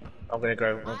 I'm gonna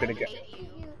grab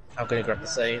the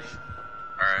save.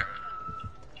 Alright.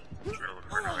 Try to look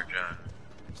for another gen.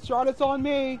 Charlotte's on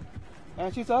me,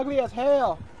 and she's ugly as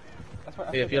hell. That's what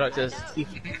I Yeah, if you like to.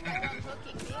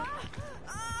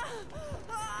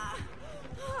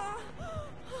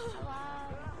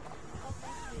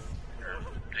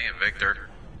 Dang it, Victor.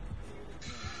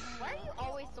 Why are you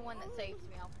always the one that saves me?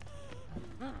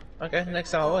 Okay,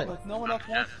 next time I win. But no one else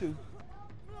wants to.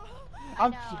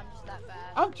 I'm just that bad.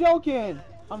 I'm joking.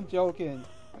 I'm joking.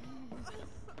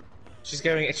 She's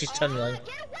tunneling.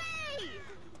 Get away!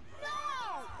 No!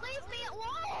 Leave me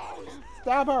alone!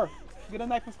 Stab her. Get a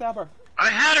knife and stab her. I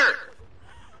had her!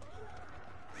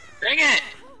 Dang it!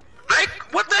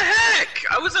 What the heck?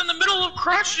 I was in the middle of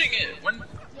crushing it when.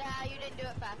 Yeah, you didn't do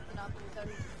it fast enough, so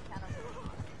he's kind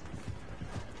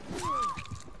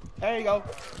of... There you go.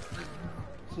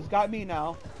 She's got me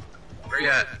now. Where you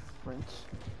at? Prince.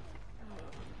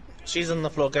 She's on the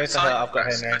floor. Go to her. I've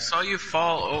got Henry. I saw you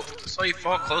fall. Oh, I saw you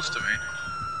fall close to me.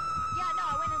 Yeah, no,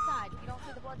 I went inside. You don't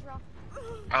see the blood drop?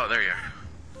 Oh, there you are.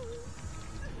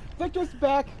 Victor's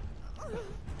back. Thank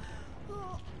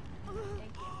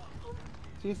you.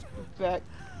 She's back.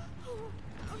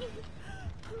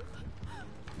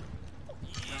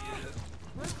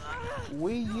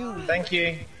 Wii U. Thank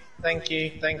you. Thank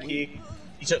you. Thank you.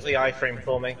 You took the iframe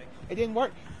for me. It didn't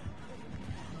work.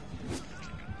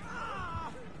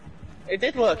 It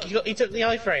did work. You took the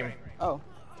iframe. Oh.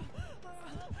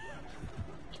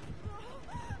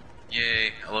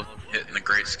 Yay! I love hitting the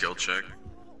great skill check.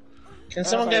 Can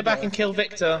someone go back and kill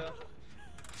Victor?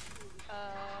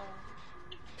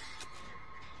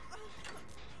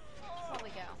 Probably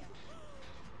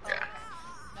go. Yeah.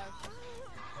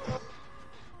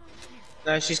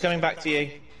 No, she's coming back to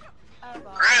you. Oh,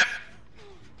 God. Crap!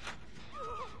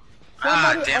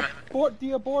 Somebody Damn it! abort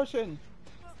the abortion.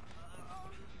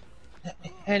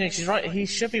 Henry, she's right. He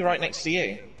should be right next to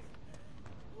you.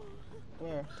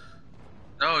 Where?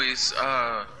 No, he's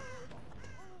I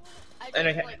just,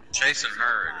 Anyway, like, chasing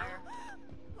her.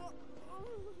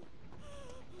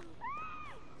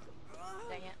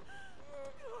 dang it.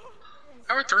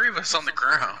 How are three of us on the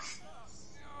ground?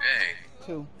 Hey.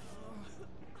 2.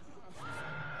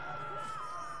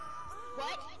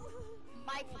 What?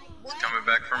 My... What? He's coming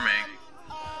back for me.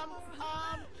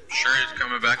 Sure, he's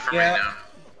coming back for Yeah. me now.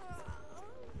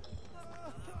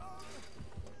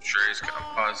 Sure, I'm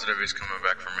positive he's coming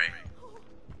back for me.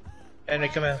 Henry,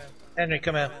 come here. Henry,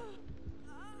 come here.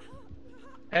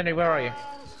 Henry, where are you?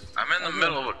 I'm in the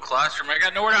middle of a classroom. I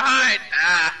got nowhere to hide.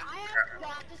 Ah! I have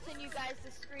got to send you guys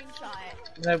the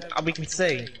screenshot. No, we can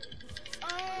see.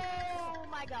 Oh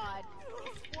my god.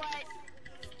 What?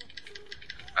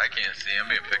 I can't see. I'm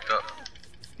being picked up.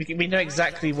 We know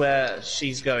exactly where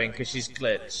she's going because she's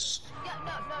glitched. Yeah,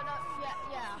 no,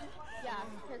 yeah.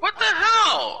 What the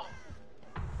hell?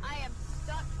 I am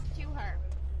stuck to her.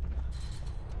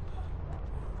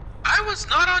 I was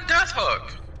not on Death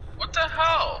Hook. What the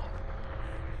hell?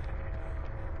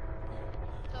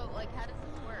 So, like, how does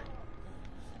this work?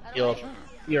 How do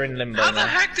You're in limbo How the now.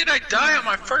 heck did I die on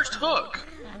my first hook?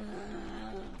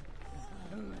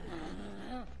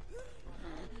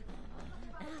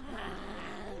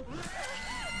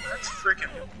 That's freaking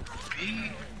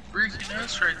freaking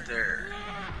us right there.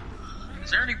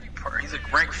 Is there any part? He's a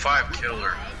rank 5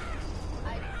 killer.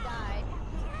 I died.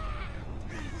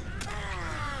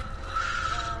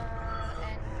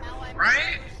 And now I'm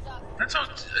Right? stuck. That's how.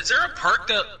 Is there a perk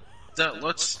that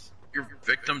lets your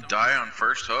victim die on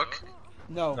first hook?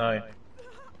 No. No.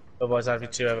 Otherwise, I'd be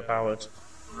too overpowered.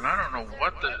 And I don't know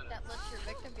what the. That lets your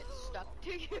victim get stuck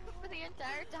to you for the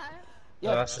entire time.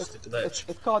 No, that's just a glitch.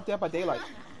 It's called Dead by Daylight.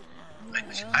 I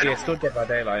Yeah, don't it's called Dead by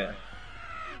Daylight.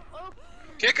 Oh,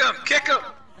 Kick him! Kick him!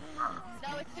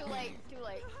 no, it's too late. Too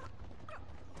late.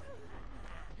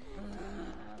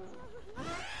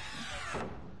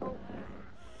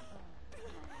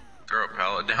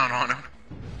 down on him.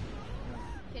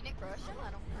 Can it crush him? I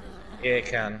don't know. Yeah, it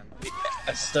can.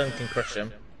 A stone can crush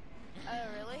him. Oh,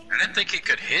 really? I didn't think he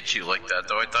could hit you like that,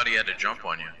 though. I thought he had to jump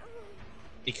on you.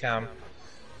 He can.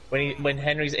 When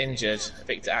Henry's injured,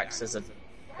 Victor acts as a M1.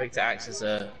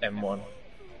 That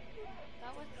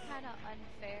was kind of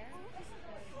unfair.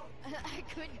 I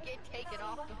couldn't get taken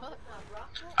off the hook.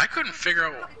 I couldn't figure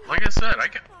out. Like I said,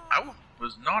 I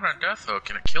was not on death hook,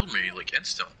 and it killed me like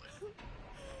instantly.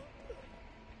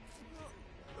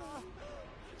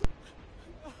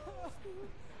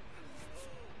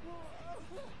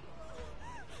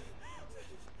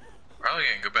 Probably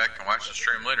gonna go back and watch the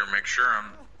stream later, make sure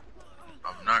I'm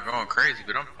not going crazy,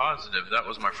 but I'm positive that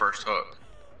was my first hook.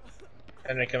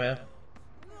 Henry, come here.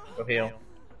 Go heal.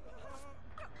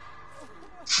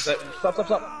 Stop.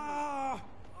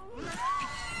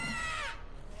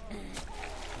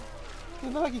 It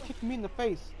looked like he kicked me in the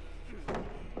face.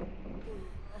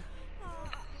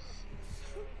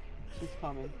 She's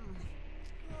coming.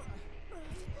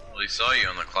 Well, he saw you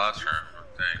in the classroom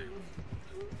thing.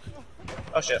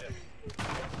 Oh shit.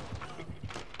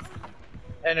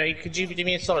 Henry, could you do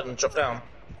me a solid and drop down?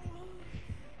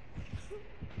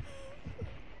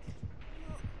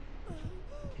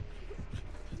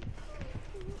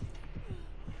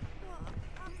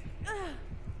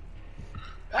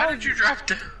 How did you drop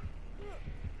down?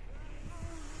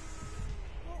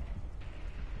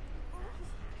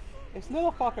 It's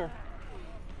little fucker.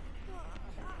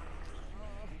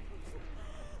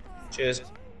 Cheers.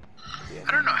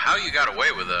 I don't know how you got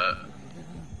away with that.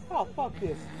 Oh, fuck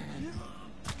this.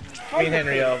 Me and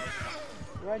Henry are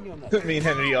Right on that. me and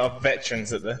Henry are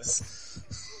veterans at this.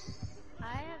 I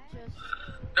have just.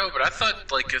 No, but I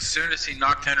thought like as soon as he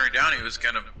knocked Henry down, he was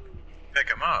gonna pick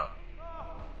him up. I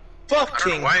don't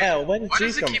Fucking know why. hell, when did Why you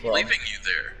does he come keep from? leaving you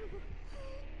there?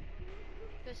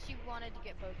 Because she wanted to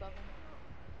get both of them.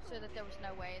 So that there was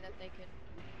no way that they could.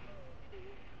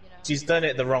 You know. She's done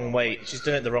it the wrong way. She's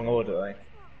done it the wrong order, though.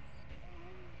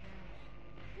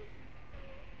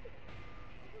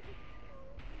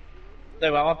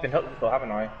 No, well, I've been hooked before,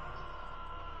 haven't I? Man,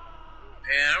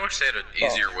 I wish they had an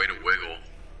easier way to wiggle.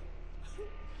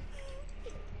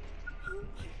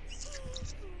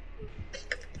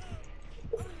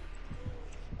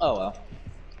 Oh well.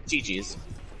 GG's.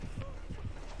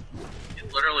 He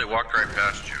literally walked right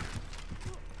past you.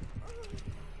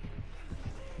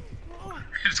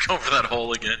 He's going for that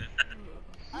hole again.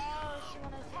 Oh, she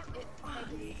wanted to. It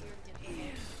made it easier to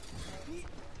get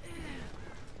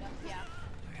the yeah.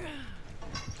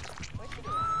 What should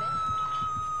we spin?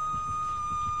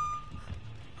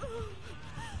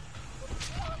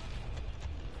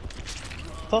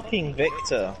 Fucking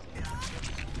Victor.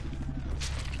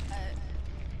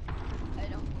 I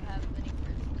don't have any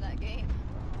proof for that game.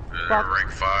 Fuck.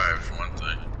 Rank 5 for one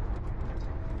thing.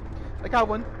 I got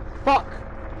one. Fuck.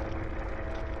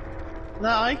 No,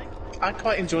 I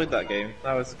quite enjoyed that game.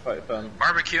 That was quite fun.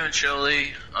 Barbecue and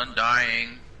chili,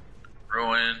 undying,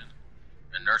 ruin,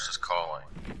 and nurses calling.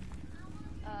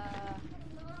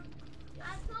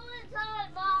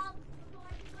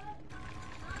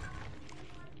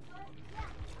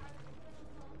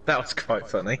 That was quite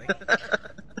funny. I don't know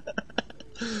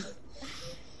what to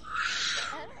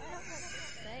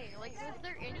say. Like, was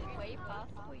there any way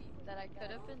possibly that I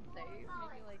could have been saved?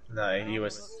 Maybe like. No, you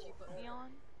was. She put me on.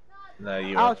 No,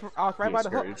 you I were. was right you by were the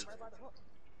hook. screwed.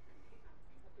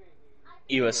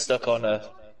 You were stuck on a.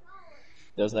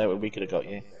 There was no way we could have got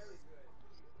you.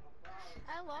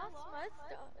 I lost my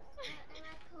stuff.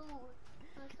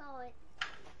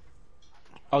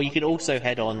 Oh, you can also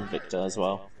head on Victor as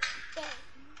well.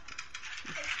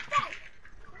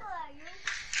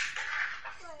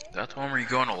 That's the one where you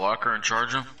go in a locker and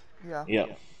charge him? Yeah.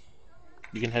 Yep.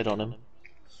 You can head on him.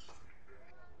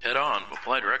 Head on,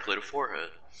 apply directly to forehead.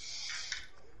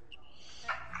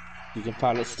 You can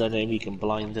pilot stun him, you can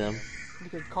blind him. You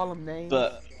can call him names.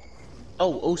 But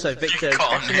oh, also Victor. You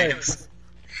call him actually, no, names.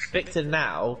 Victor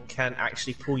now can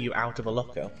actually pull you out of a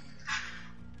locker.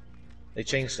 They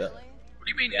changed it. What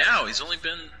do you mean now? He's only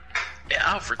been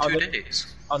out for 2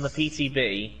 days. On the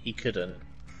PTB, he couldn't.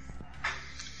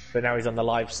 But now he's on the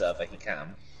live server, he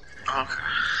can. Okay.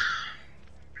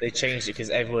 They changed it because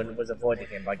everyone was avoiding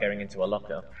him by going into a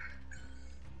locker.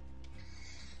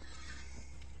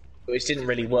 Which didn't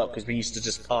really work because we used to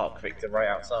just park Victor right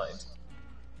outside.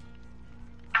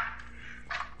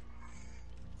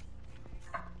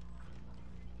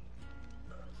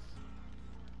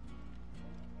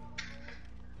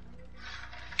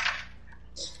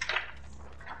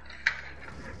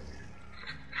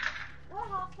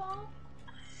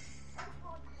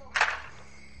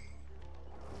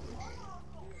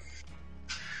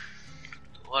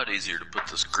 lot easier to put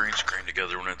this green screen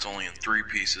together when it's only in 3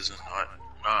 pieces and not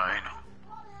 9.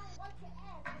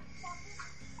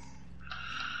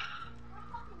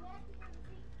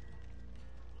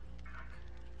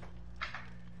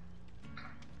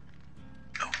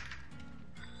 Oh.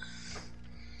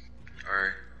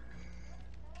 Alright.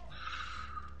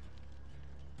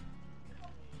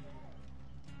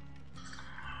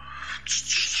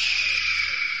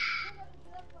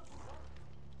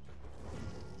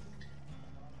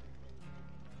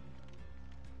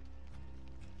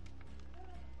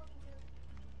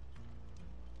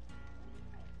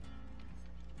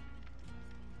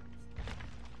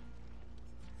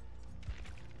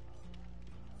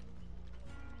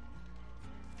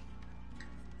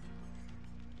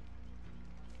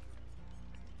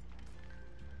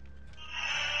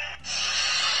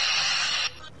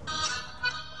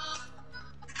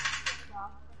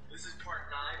 This is part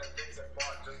 9 of things I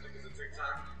bought just because of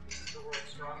TikTok. This is the world's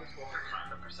strongest water.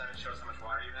 The percentage shows how much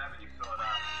water you have, and you fill it up.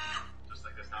 Just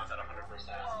like this, now it's at 100%.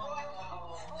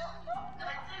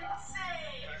 That's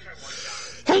insane!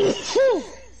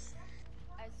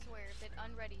 I swear, if it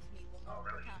unreadies me one more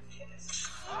time.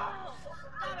 Oh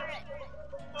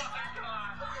my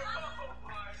god!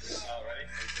 Oh, ready?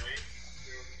 3,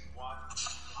 2, 1.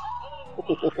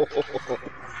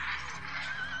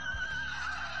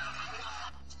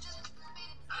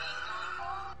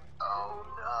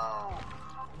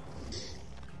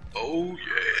 Oh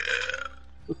yeah.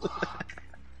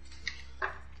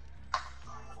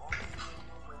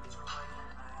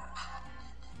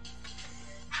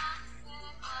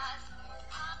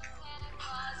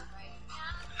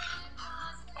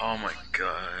 Oh my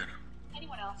god.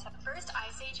 Anyone else have the first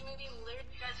Ice Age movie? Literally,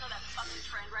 you guys know that fucking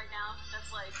trend right now?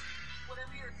 That's like,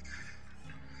 whatever you're.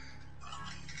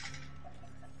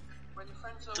 When your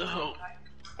friends The hell?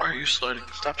 Why are you sliding?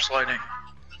 Stop sliding.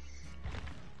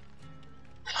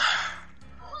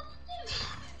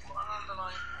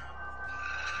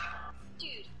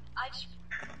 Dude, I just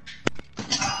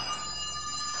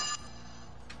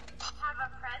have a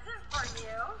present for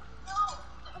you. No,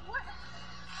 what?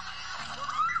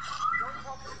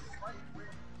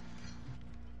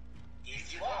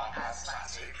 If you are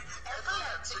asthmatic,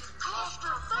 epileptic,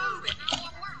 claustrophobic.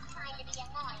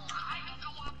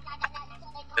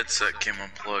 Headset came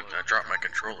unplugged and I dropped my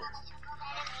controller.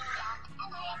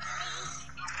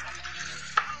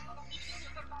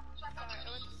 Sorry, I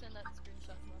went to send that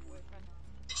screenshot to my boyfriend.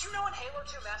 Did you know in Halo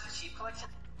 2 Master Chief Collection?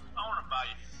 I want to buy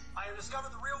you. I have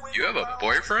discovered the real way. You have a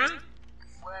boyfriend?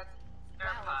 What?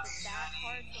 Wow, is it that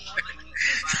hard to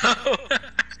like?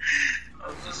 I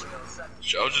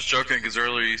was just joking because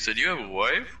earlier you said you have a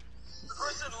wife? The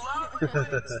person loudly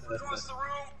plays across the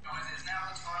room. Noises now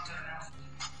respond to announcement.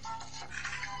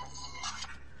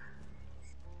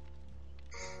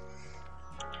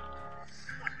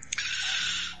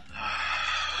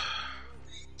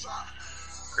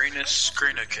 Greenus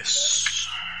Greenicus.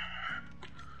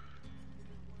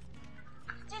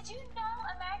 Did you know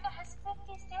America has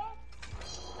 50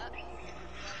 states?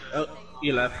 Oh,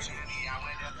 you left.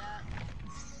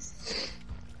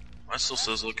 Mine still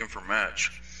says looking for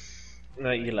match.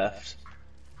 No, you left.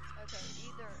 Okay,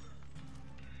 either.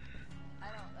 I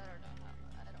don't know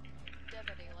how. I don't know. Dead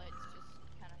by Daylight's just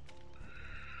kind of.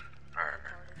 Alright.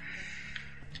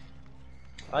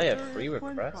 I have 3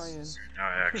 requests. No, I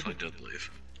actually did leave.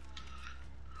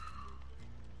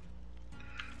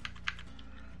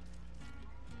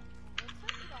 Let's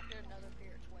hope we don't get another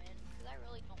fear twin, because I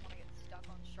really don't want to get stuck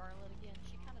on Charlotte again.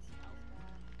 She kind of smells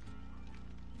bad.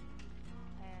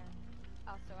 And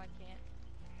also, I can't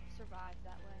survive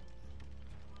that way.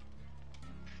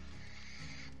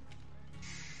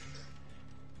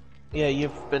 Yeah,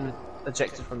 you've been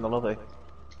ejected from the lobby.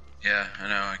 Yeah, I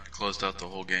know, I closed out the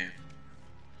whole game.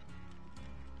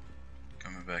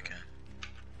 Coming back in.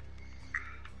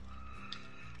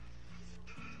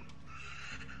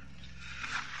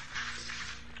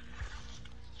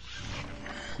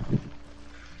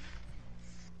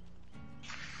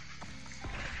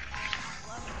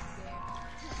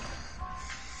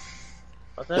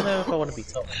 I don't know if I want to be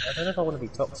toxic. I don't know if I want to be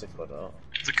toxic or not.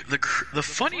 The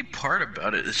funny part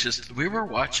about it is just we were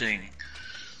watching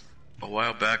a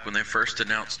while back when they first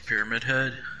announced Pyramid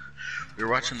Head. We were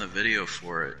watching the video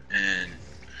for it, and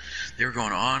they were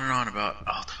going on and on about,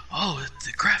 oh,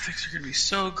 the graphics are gonna be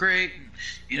so great, and,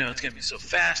 you know, it's gonna be so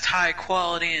fast, high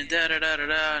quality, and da da da da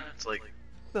da. And it's like,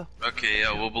 okay,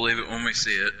 yeah, we'll believe it when we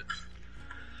see it.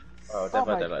 Oh, Dead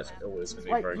by Daylight's always gonna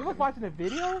be Wait, very you was good. watching the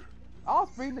video? I was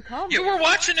reading the comments. You were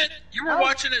watching it. You were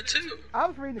watching it too. I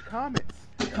was reading the comments.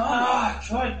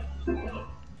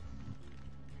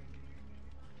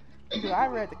 Dude, I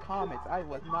read the comments. I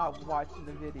was not watching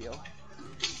the video.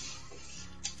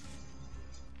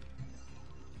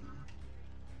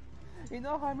 You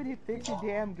know how many fix your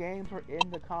damn games were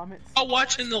in the comments? I'm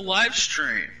watching the live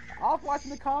stream. I was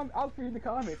watching I was reading the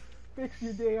comments. Fix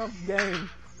your damn game.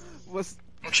 What's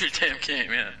your damn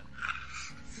game, yeah?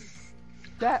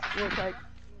 That was like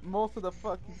most of the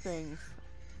fucking things.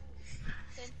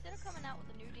 So instead of coming out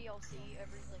with a new DLC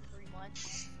every like 3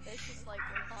 months, they should like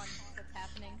work on what's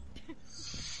happening.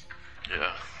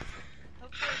 Yeah.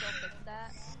 Hopefully they'll fix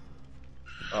that.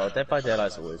 Oh, Dead by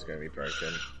Daylight's always going to be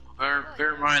broken.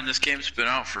 Bear in mind, this game's been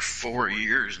out for 4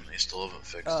 years and they still haven't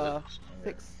fixed it.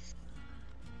 6.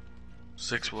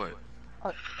 6 what?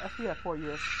 I see that 4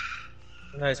 years.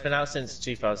 No, it's been out since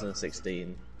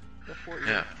 2016. Yeah, 4 years.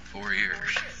 Yeah, 4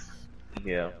 years.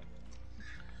 Yeah.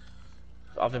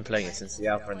 I've been playing it since the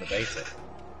alpha and the beta.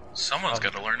 Someone's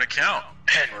got to learn to count,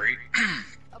 Henry.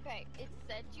 Okay, it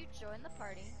said you joined the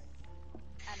party,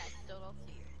 and I still don't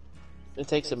see you. It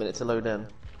takes a minute to load in.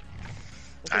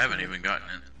 I haven't even gotten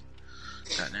in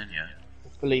yet.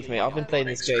 Believe me, I've been playing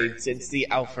this game since the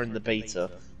alpha and the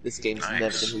beta. This game's Nice.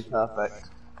 never been perfect.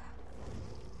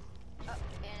 Oh,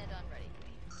 and unready.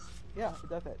 Yeah, it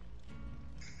does that.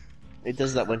 It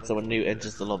does that when someone new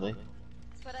enters the lobby.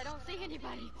 But I don't see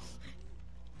anybody.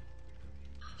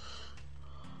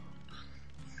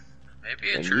 Maybe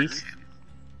it's And your you, game.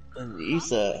 and you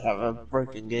sir, have a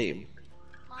broken game.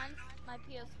 My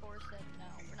PS4 said no,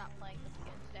 we're not playing this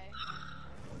again today.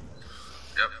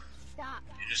 Yep. Stop.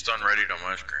 You just unreadied on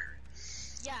my screen.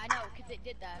 Yeah, I know, because it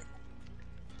did that.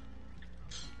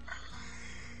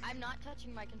 I'm not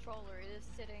touching my controller, it is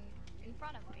sitting in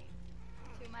front of me.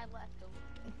 To my left a little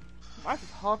bit. Mine's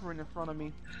just hovering in front of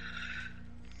me.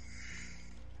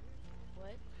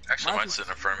 What? Actually, Mine's mine's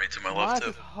sitting in front of me to my Mine's left,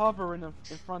 just too. hovering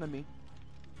in front of me.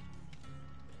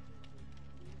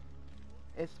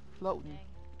 It's floating.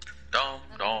 Dom,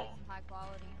 None of dom. this is high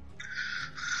quality.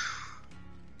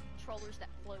 Controllers that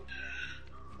float.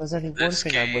 There's only one This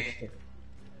thing I game- wish.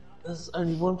 There's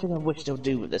only one thing I wish they'll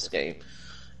do with this game,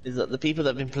 is that the people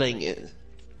that have been playing it,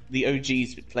 the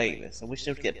OGs been playing this. I wish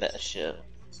they would get better shit.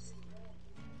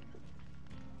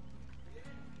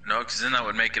 No, because then that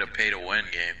would make it a pay-to-win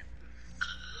game.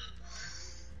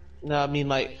 No, I mean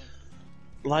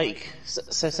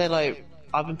so say like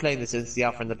I've been playing this since the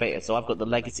alpha and the beta, so I've got the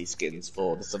legacy skins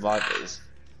for the survivors.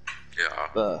 Yeah.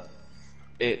 But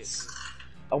it's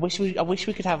I wish we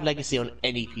could have legacy on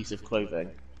any piece of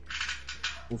clothing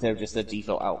instead of just the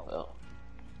default outfit.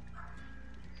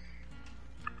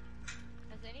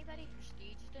 Has anybody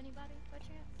prestiged anybody by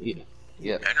chance? Yeah.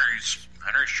 Yeah. Henry's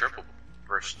triple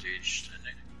prestige, didn't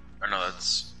he? Or no,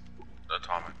 that's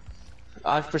Atomic.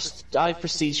 I've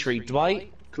prestige 3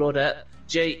 Dwight, Claudette,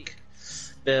 Jake,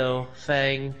 Bill,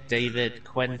 Fang, David,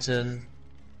 Quentin,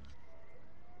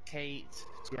 Kate,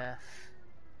 Jeff,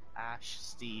 Ash,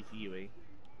 Steve, Yui,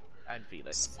 and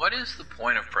Felix. What is the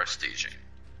point of prestiging?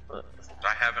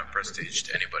 I haven't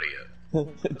prestiged anybody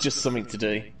yet. Just something to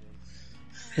do.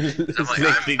 I'm It's like,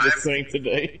 literally I'm- just something to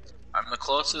do. I'm the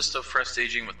closest of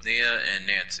prestiging with Nia and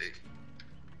Nancy.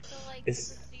 So like It's-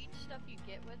 the prestige stuff you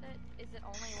get with it, is it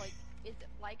only like, is it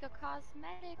like a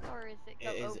cosmetic or is it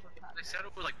go It is- over cosmetic? said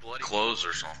it was like bloody clothes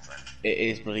or something. It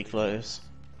is bloody close.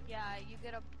 Yeah, you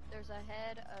get there's a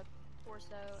head, a torso,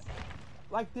 and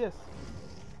Like this.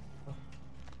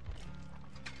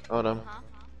 Hold on.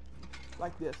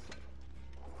 Like this.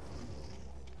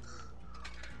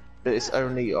 But it's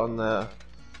only on the...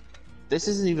 This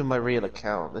isn't even my real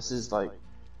account. This is like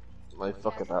my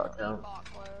fuck about account. default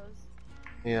clothes.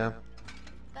 Yeah.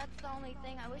 That's the only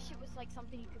thing. I wish it was like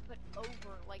something you could put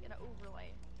over, like an overlay.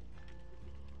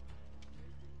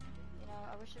 You know,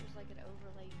 I wish it was like an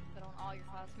overlay you could put on all your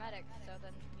cosmetics, so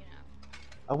then, you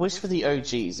know. I wish for the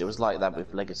OGs it was like that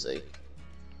with Legacy.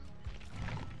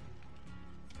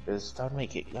 Because that would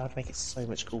make it so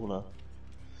much cooler.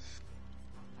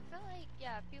 I feel like,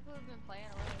 yeah, people who've been playing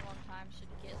a really long time should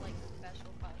get like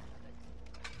special cosmetics.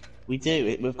 We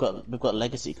do. We've got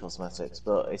Legacy cosmetics,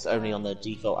 but it's only on their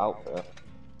default outfit,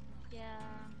 Yeah.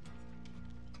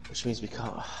 which means we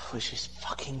can't. Which is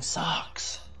fucking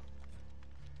sucks.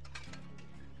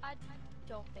 I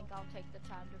don't think I'll take the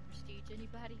time to prestige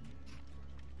anybody.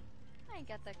 I ain't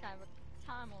got that kind of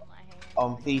time on my hands.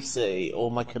 On PC, all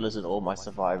my killers and all my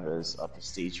survivors are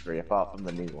prestige free, apart from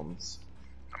the new ones.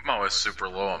 I'm always super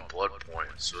low on blood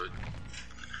points, so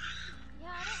Yeah,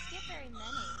 I don't get very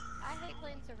many. I hate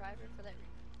playing Survivor for that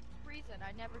reason.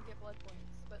 I never get blood points,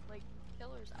 but like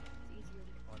killers, it's easier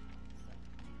to get blood points. So.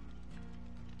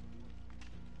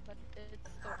 But it's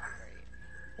still not great.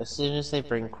 As soon as they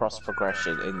bring cross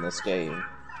progression in this game,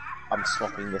 I'm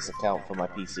swapping this account for my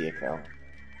PC account.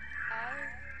 I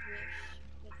wish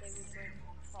that they would bring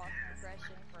cross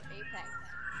progression for Apex.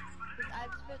 Because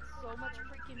I've spent so much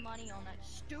freaking money on that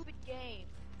stupid game.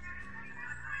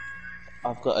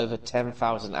 I've got over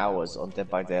 10,000 hours on Dead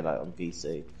by Daylight on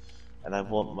PC, and I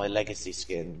want my legacy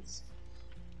skins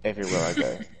everywhere I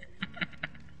go.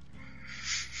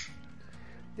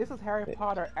 This is Harry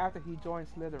Potter after he joined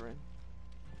Slytherin.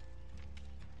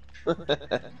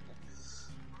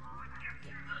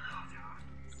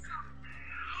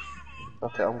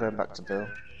 Okay, I'm going back to Bill.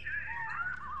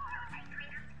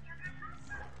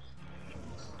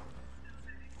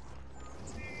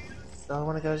 Do I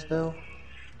want to go as Bill?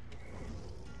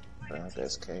 No, I'll go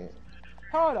as Kate.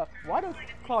 Hold up, why does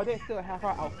Claudette still have her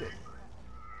outfit?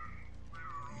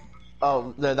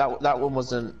 Oh, no, that one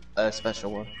wasn't a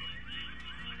special one.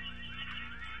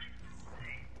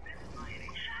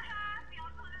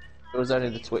 It was only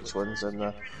the Twitch ones,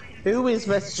 and who is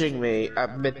messaging me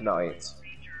at midnight?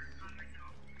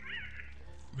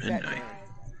 Midnight.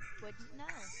 I wouldn't know.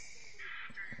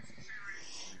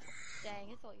 Dang,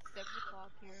 it's only 6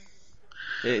 o'clock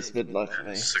here. It's midnight for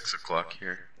me. 6 o'clock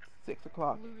here. 6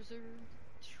 o'clock. Loser.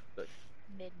 But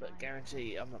Midnight.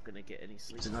 guarantee I'm not gonna get any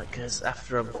sleep tonight, because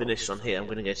after I'm finished on here, I'm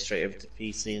gonna go straight over to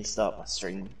PC and start my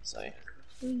stream. So.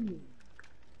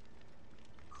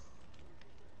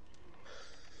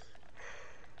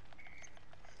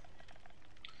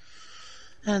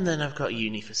 And then I've got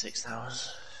uni for 6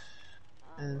 hours.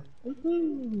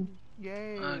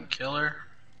 Yay. Killer.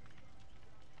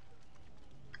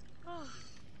 Oh.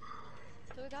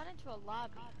 So we got into a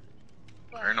lobby.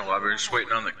 But We're in a lobby, we're just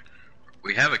waiting on the...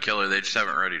 We have a killer, they just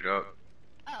haven't readied up.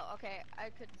 Oh, okay. I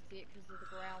couldn't see it because of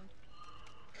the ground.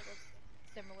 It was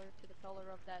similar to the color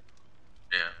of that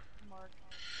Yeah. mark.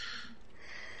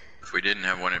 If we didn't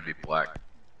have one, it'd be black.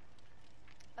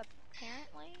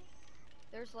 Apparently,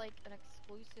 there's like an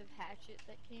exclusive hatchet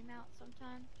that came out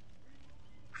sometime.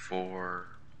 For...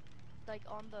 Like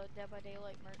on the Dead by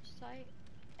Daylight merch site.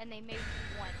 And they made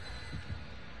one.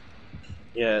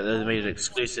 Yeah, they made an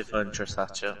exclusive for Huntress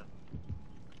Hatcher.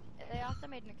 They also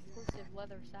made an exclusive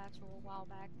leather satchel a while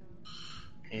back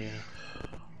though. Yeah.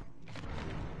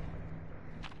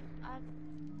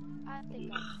 I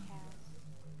think I'll pass.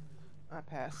 I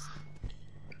pass.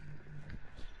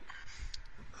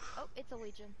 Oh, it's a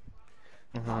Legion.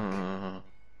 Mm-hmm.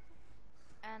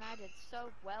 And I did so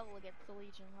well against the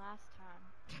Legion last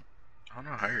time. I don't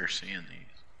know how you're seeing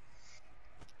these.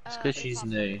 It's 'cause It she's popped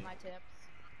up new. in my tips.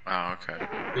 Oh, okay.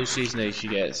 Yeah. Because she's new,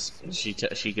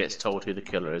 she gets told who the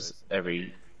killer is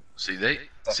every. See,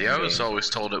 I was always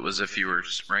told it was if you were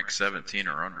ranked 17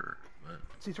 or under. But...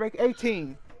 She's ranked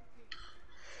 18.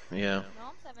 Yeah. No,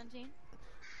 I'm 17.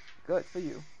 Good for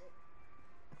you.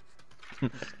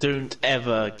 Don't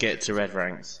ever get to red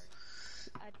ranks.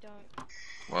 I don't.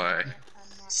 Why? I'm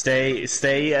not.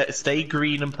 Stay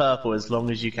green and purple as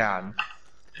long as you can.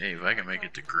 Hey, if I can make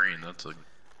it to green, that's an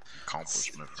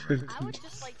accomplishment for me. I would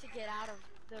just like to get out of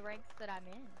the ranks that I'm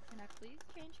in. Can I please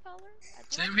change color?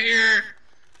 Same here!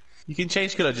 You can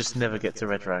change color, just never get to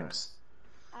red ranks.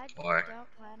 I Why?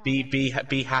 don't plan on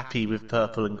Be happy with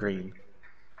purple and green.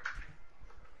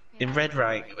 In red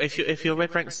rank, if you're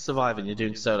red rank survivor and you're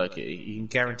doing solo queue, you can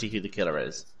guarantee who the killer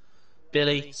is.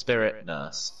 Billy, Spirit,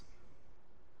 Nurse.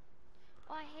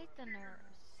 Oh, I hate the nurse.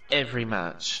 Every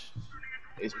match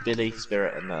is Billy,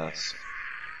 Spirit, and Nurse.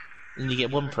 And you get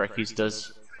one prick who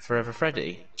does Forever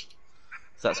Freddy.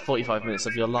 So that's 45 minutes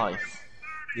of your life.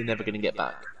 You're never going to get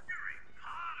back.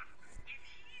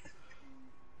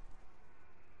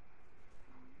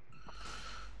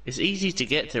 It's easy to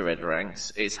get to red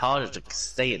ranks. It's harder to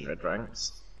stay in red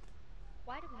ranks.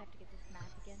 Why do we have to get this map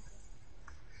again?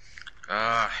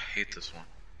 Ah, I hate this one.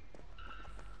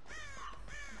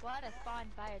 I'm glad I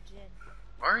spawned by a Jin.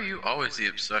 Why are you always the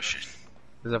obsession?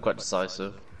 Because I've got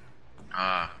decisive.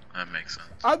 Ah, that makes sense.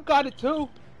 I've got it too.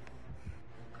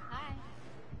 Hi.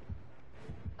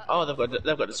 Oh, they've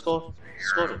got the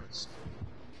squadrons.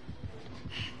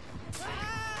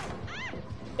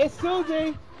 It's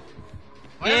Susie.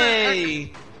 Yay! At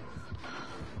least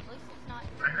it's not.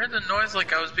 I heard the noise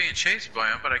like I was being chased by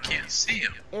him, but I can't see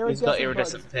him. He's got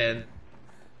iridescent pin.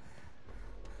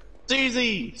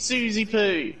 Susie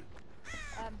Poo.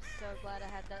 I'm so glad I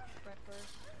had that sprint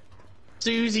burst.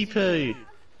 Susie Poo.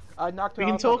 I knocked her We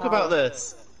can off talk the about power.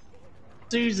 this.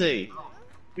 Susie.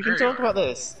 We can There you talk are. about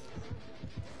this.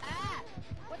 Ah!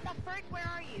 What the frick? Where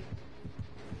are you?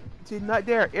 She's not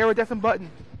there. Iridescent button.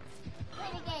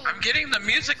 I'm getting the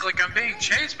music like I'm being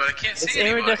chased, but I can't It's see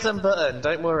anybody. iridescent button,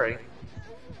 don't worry.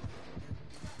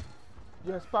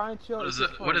 Your spine chill.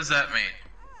 What does that mean?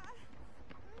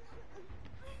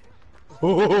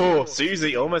 Oh,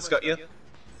 Susie almost got you.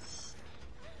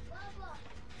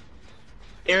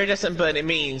 Iridescent burn. It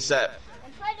means that.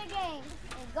 And play the game.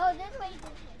 And go this way, this way.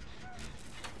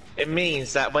 It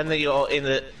means that when they go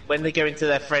into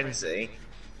their frenzy,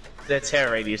 their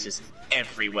terror radius is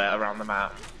everywhere around the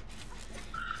map.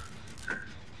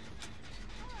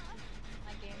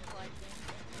 My game's lagging.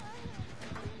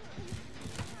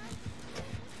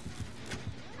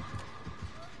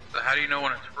 So how do you know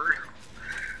when it's for real?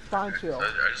 Spine chill. I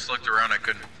just looked around. I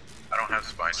don't have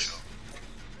spine chill.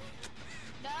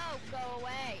 No, go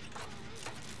away.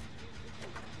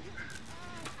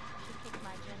 Should kick my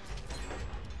generator.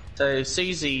 So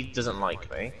Susie doesn't like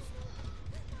me.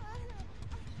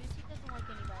 Susie doesn't like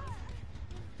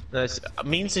anybody. No,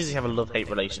 me and Susie have a love-hate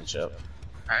relationship.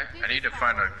 I need to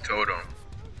find a totem.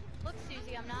 Look,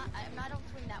 Susie, I'm not. I don't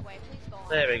swing that way. Please go on.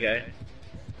 There we go.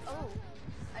 Oh,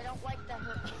 I don't like that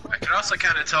hurt. I can also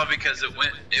kind of tell because it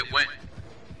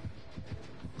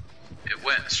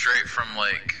went straight from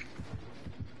like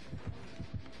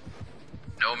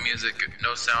no music,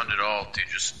 no sound at all to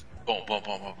just boom, boom,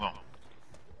 boom, boom, boom.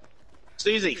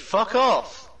 Susie, fuck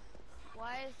off!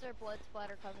 Why is there blood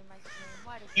splatter covering my screen?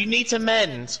 Why does You that- need to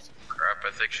mend. Crap!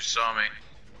 I think she saw me.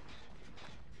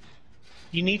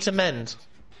 You need to mend.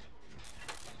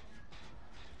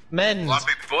 Mend.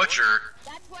 Floppy butcher.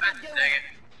 That's what God I'm doing. dang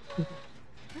it!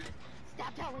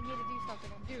 Stop telling me to do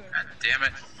something. I'm doing it. God damn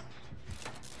it!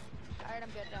 Alright, I'm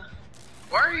good now.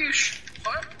 Why are you?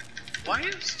 What? Why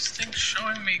is this thing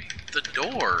showing me the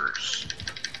doors?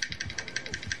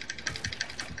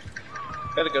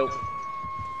 Gotta go.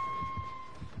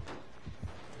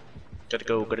 Gotta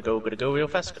go real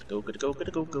fast. Gotta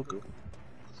go.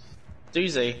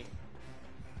 Susie.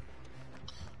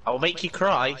 I'll make you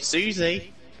cry.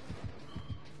 Susie.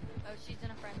 Oh, she's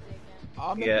in a frenzy again.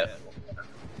 I'll make Yeah.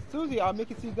 Susie, I'll make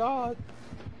you see God.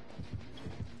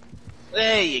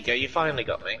 There you go, you finally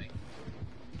got me.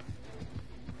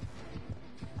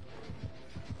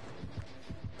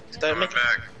 Don't Coming make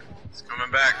back. It's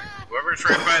coming back. Whoever's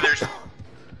right by there's.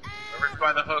 Whoever's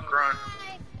by the hook, run.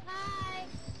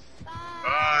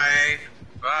 Hi.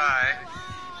 Bye. Bye.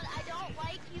 Oh, I don't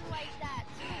like you like that,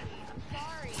 Susie. I'm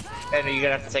sorry. Henry, you're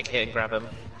gonna have to take a hit and grab him.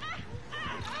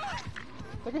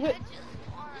 Take a I hit. just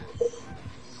want.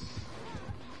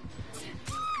 Leave me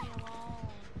alone.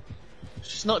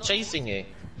 She's not chasing you.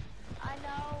 I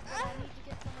know, but I need to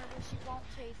get somewhere where she won't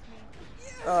chase me.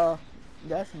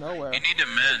 That's nowhere. You need to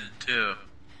mend too.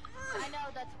 I know,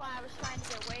 that's why I was trying to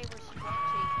get away where she won't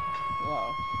chase me. Wow.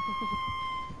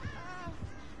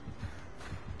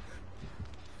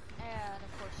 And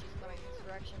of course she's going this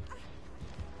direction.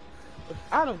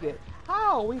 I don't get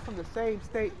how are we from the same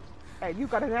state and you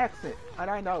got an accent and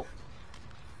I know.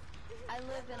 I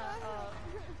live in a,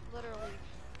 literally,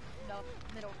 no,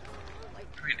 middle, like,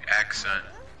 I mean accent.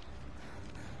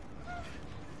 I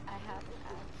have an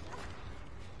accent.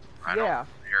 I Yeah. don't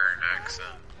hear an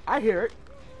accent. I hear it.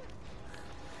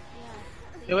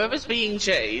 Yeah. Whoever's being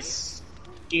chased,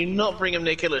 you not bring him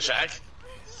near Killer Shack.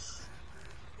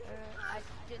 I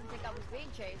didn't think I was being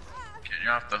chased. Getting you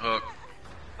off the hook.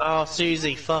 Oh,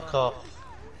 Susie, fuck off.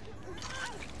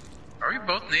 Are we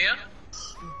both Nia?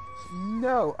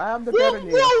 No, I am the Whoa, better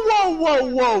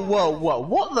whoa!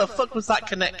 What the fuck was that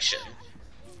connection?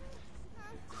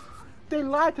 They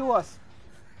lied to us.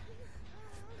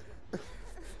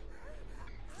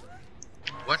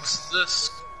 What's this?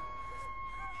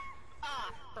 Ah,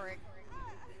 frick.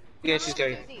 Yeah, she's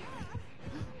going. Susie.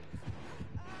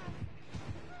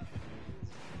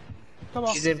 Come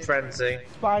on. She's in frenzy.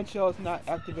 Spine chill is not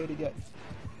activated yet.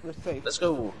 We're safe. Let's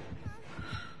go.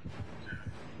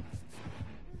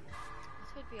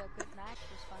 This would be a good match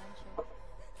for Spine Chill.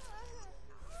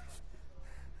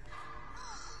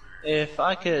 If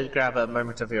I could grab a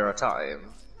moment of your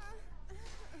time.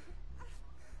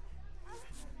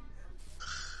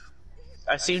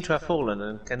 I seem to have fallen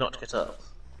and cannot get up.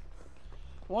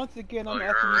 Once again, Oh, I'm you're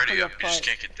asking you for already your up. You just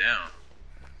can't get down.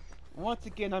 Once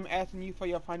again, I'm asking you for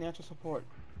your financial support.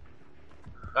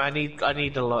 I need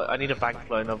a bank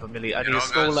loan of $1 million. I need It a all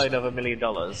school goes- loan of $1 million. It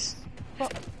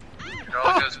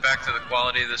all goes back to the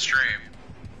quality of the stream.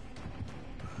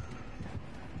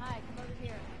 Hi, come over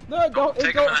here. No, it don't. Take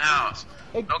It him in goes. the house.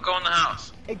 It, Don't go in the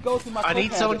house. it goes to my. I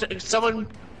need coat habit. someone.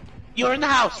 You're in the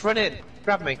house. Run in.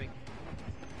 Grab me.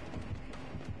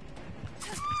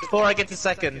 Before I get to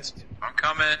second. I'm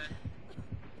coming.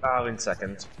 Oh, in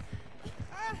second.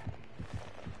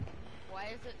 Why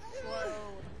is it slow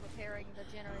repairing the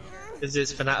generator? This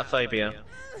is fanatophobia.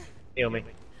 Heal me.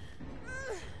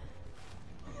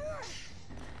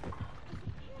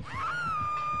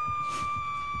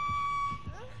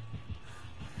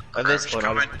 At this He's point,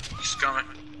 coming. He's coming.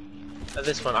 at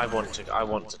this point, I want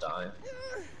to die.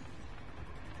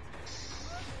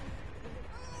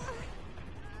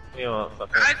 You know what?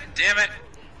 Fuck God it. damn it!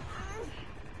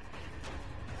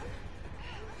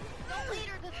 Don't lead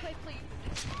her this way,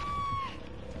 please.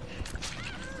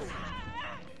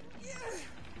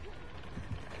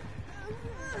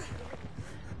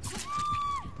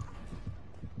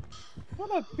 What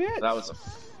a bitch! That was a.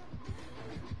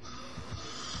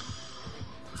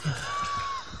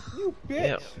 You bitch!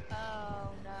 Yep. Oh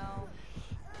no.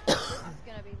 This is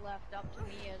gonna be left up to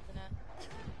me, isn't it?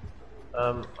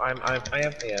 I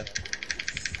am here.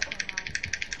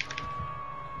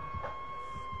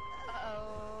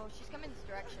 Uh-oh, she's coming this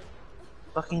direction.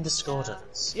 Fucking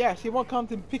discordance. Yeah, she won't come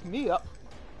to pick me up.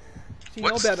 She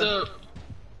What's know better.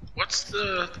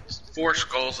 the 4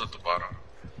 skulls at the bottom?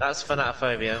 That's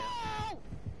Fanatophobia.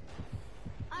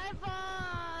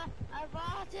 I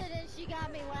vaulted and she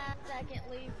got me last second.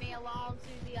 Leave me alone,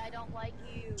 Susie. I don't like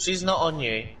you. She's not on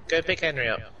you. Go pick Henry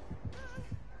up.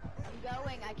 I'm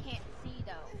going. I can't see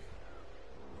though.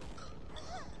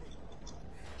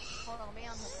 Hold on, let me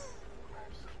on him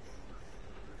first.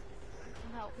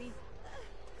 Help me.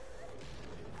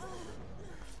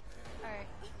 Alright.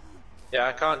 Yeah,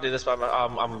 I can't do this by my.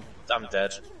 I'm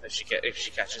dead. If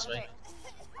she catches me, Okay. Okay,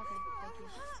 thank you.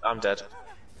 I'm dead.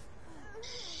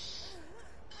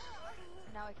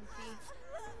 Now I can see.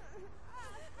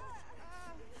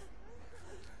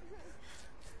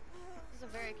 This is a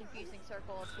very confusing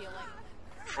circle of healing.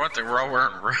 For one thing, we're all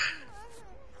wearing red.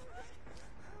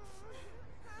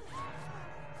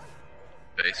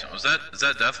 Basement. Is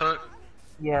that Death Hook?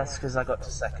 Yes, because I got to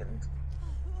second.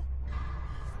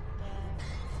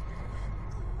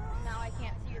 Now I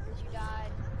can't see her because you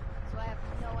died, so I have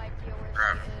no idea where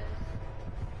Grab she it. is.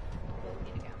 Where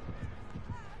we need to go.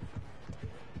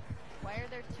 Why are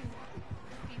there 2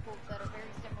 people that are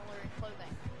very similar in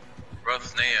clothing?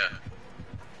 Rothnia.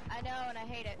 I know, and I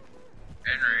hate it.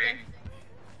 Henry.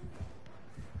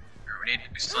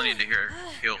 We still need to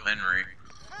heal Henry.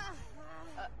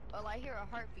 Well, I hear a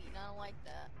heartbeat, and I don't like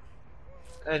that.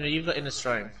 And you've got inner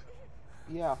strength.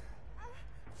 Yeah.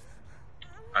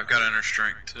 I've got inner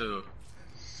strength too.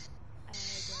 I don't.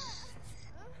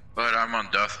 But I'm on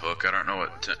Death Hook. I don't know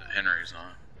what Henry's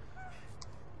on.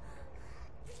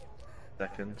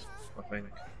 Second, I think.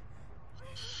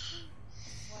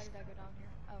 Why did I go down here?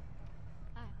 Oh.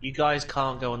 Hi. You guys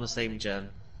can't go on the same gen.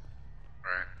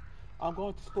 Right. I'm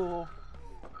going to school.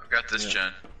 I've got this Yeah.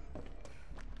 gen.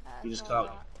 You just so,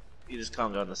 can't. You just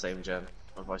can't go on the same gen.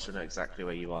 Otherwise, you'll know exactly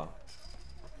where you are.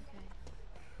 Okay.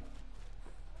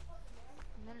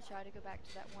 I'm gonna try to go back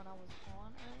to that one I was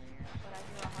on earlier, but I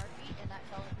hear a heartbeat, and that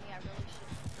tells me I really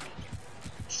shouldn't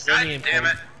be. God Really damn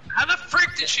it! important. How the frick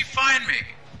did she find me?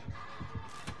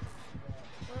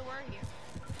 Where were you?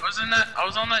 I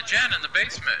was on that gen in the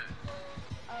basement.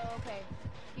 Oh, okay.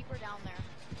 Keep her down there.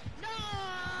 No!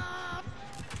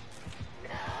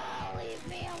 No! Leave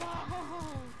me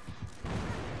alone!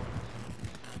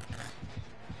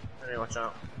 Henry, watch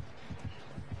out.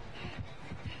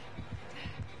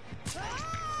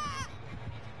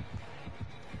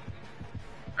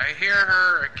 I hear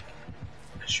her.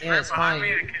 Is she Yeah, right it's behind fine.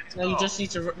 me? I can't No, you tell. just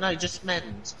need to. No, just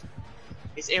mend.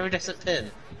 It's iridescent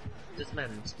pin. Just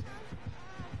mend.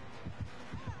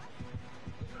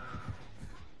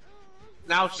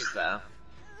 Now she's there.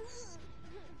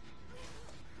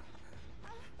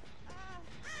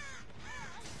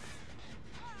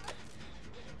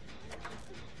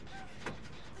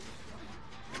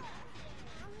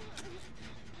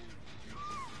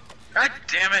 God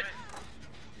damn it!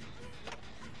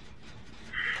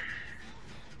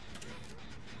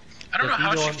 I don't know If you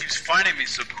how go she on- keeps finding me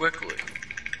so quickly.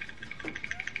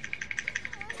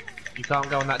 You can't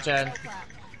go on that gen. Oh crap.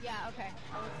 Yeah, okay.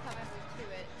 I was coming to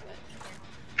it,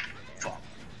 but... Fuck.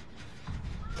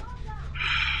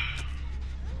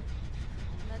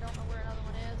 And I don't know where another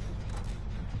one is.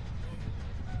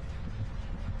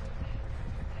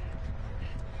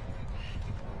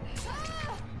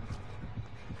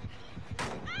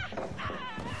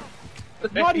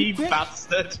 Naughty You bitch.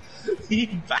 bastard! You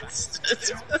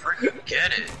bastard! I don't freaking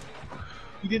get it.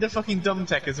 You did a fucking dumb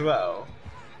tech as well.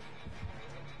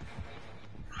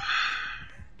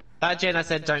 That gen I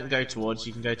said don't go towards,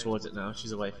 you can go towards it now.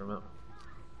 She's away from it.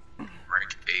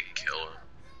 Rank 8 killer.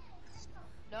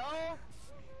 No!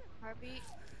 Heartbeat.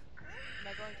 Am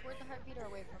I going toward the heartbeat or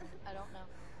away from it? I don't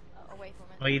know. Away from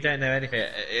it. Well, you don't know anything.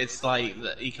 It's like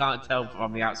you can't tell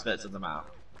from the outskirts of the map.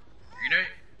 You know,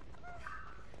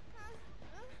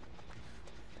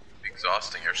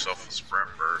 exhausting yourself with sprint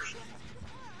burst.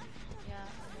 Yeah.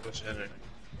 Which Henry?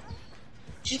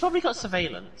 She's probably got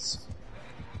surveillance.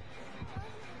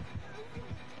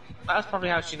 That's probably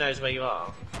how she knows where you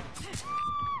are.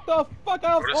 The fuck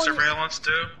out! What does surveillance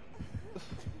do?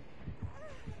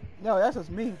 No, that's just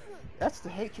me. That's the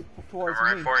hatred towards I'm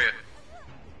right me. for you.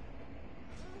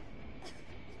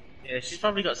 Yeah, she's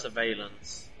probably got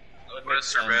surveillance. What does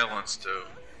surveillance do?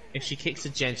 If she kicks a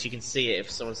gen, she can see it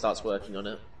if someone starts working on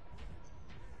it.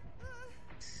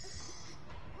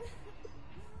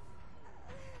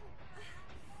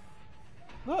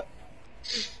 Look,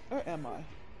 where am I?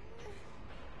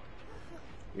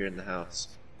 You're in the house.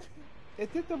 Is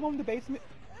this the one in the basement?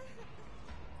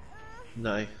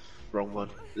 No, wrong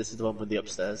one. This is the one with the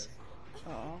upstairs.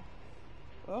 Oh.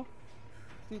 Well,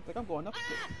 seems like I'm going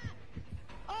upstairs.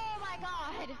 Oh my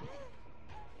god!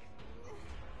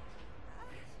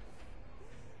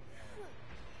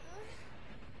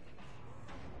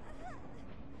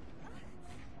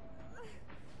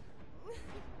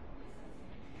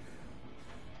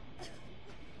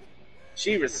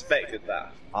 She respected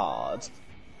that hard.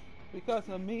 Because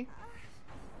of me.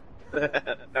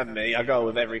 And me, I go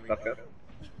with every fucker.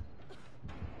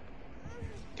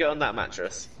 Get on that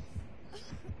mattress.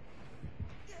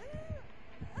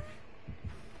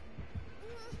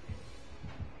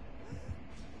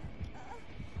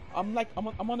 I'm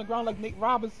on the ground like Nate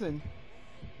Robinson.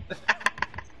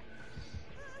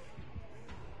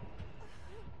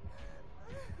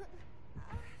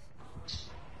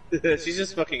 She's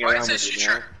just fucking Why around isn't with she you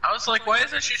now. trying? I was like, why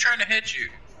isn't she trying to hit you?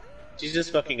 She's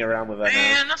just fucking around with her now.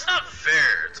 Man, that's not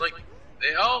fair. It's like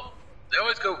they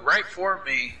always go right for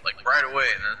me, like right away,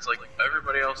 and then it's like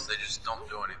everybody else, they just don't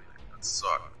do anything. That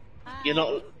sucks. You're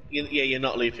not. You're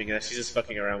not looping her. She's just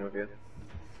fucking around with you.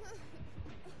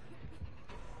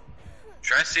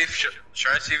 Try to see if you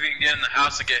can get in the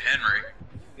house and get Henry.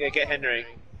 Yeah, get Henry.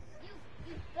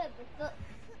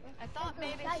 I thought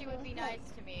maybe she would be nice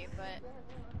to me, but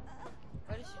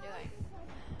what is she doing?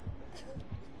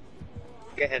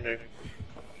 Get Henry.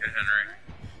 Get Henry.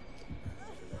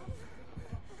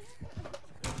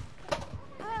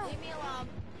 Leave me alone.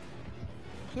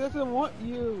 She doesn't want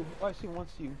you. Why she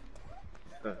wants you?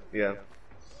 Yeah.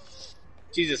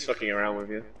 She's just fucking around with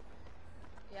you.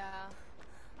 Yeah.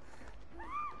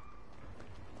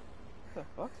 What the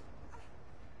fuck?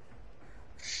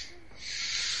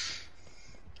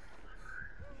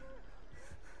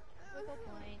 Wiggle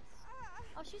points.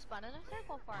 Oh, she's spun in a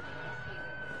circle for me.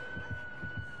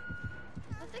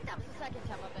 I think that was the second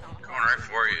time I've been on a Going right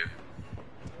for you.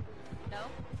 No.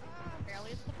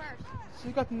 Apparently it's the first.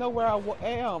 She got to know where I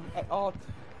am at all,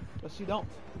 but she don't.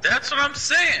 That's what I'm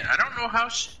saying. I don't know how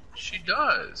she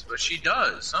does, but she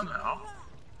does somehow.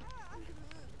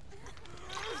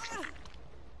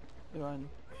 Run.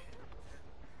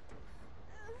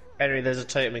 Henry, there's a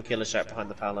totem and killer shack behind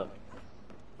the pallet.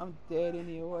 I'm dead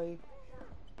anyway.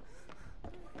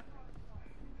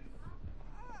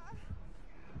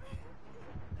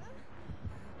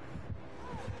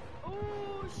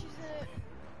 Oh, she's it.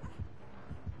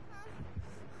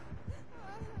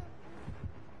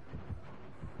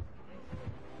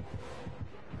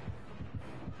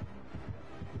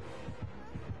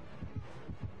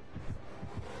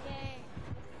 Yay.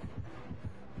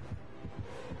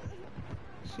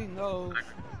 She knows.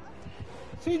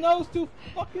 She knows too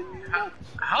fucking much.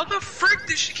 How the frick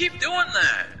does she keep doing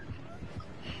that?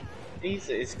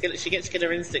 Easy. She gets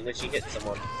killer instinct when she hits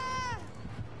someone.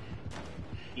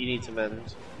 You need to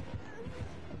mend.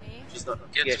 Me? She's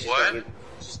not. Gets she's what?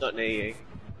 She's not near you.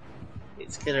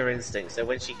 It's killer instinct. So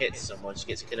when she hits someone, she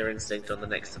gets killer instinct on the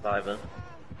next survivor.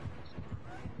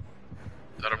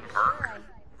 Is that a perk?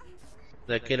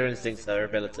 No, killer instinct's their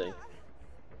ability.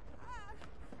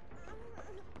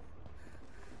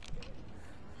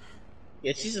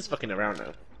 Yeah, she's just fucking around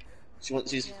now.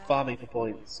 She's farming for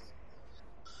points.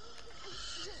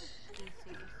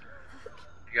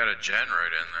 You got a gen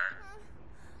right in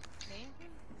there.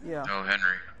 Me? Yeah, No,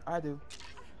 Henry. I do.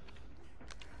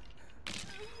 Wish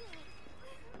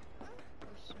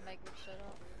Meg would shut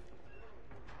up.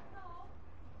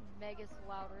 Meg is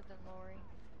louder than Lori.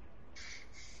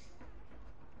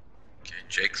 Okay,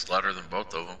 Jake's louder than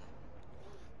both of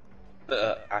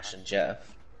them. Ash and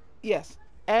Jeff. Yes,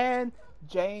 and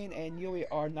Jane and Yui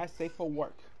are not safe for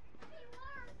work.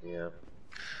 Yeah.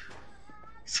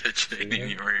 Said Jake,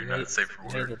 you're not safe for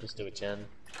Maybe work. we'll just do a gen.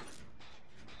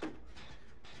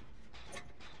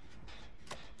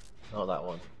 Not that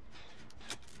one.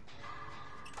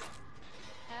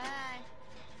 Hi.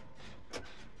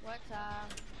 What's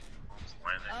up? Just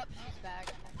landing. Oh, she's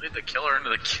back. Lead the killer into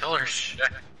the killer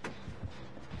shack.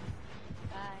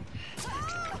 Bye.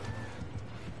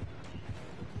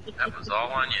 That was all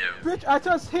on you. Bitch, I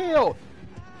just healed.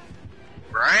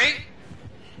 Right?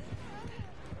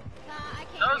 I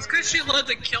can't No, it's hear because she you. let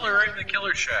the killer right in the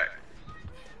killer shack.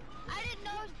 I didn't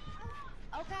know.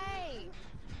 Okay.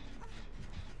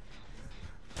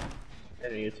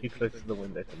 Henry, you're too close to the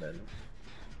window to mend.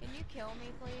 Can you kill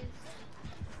me, please?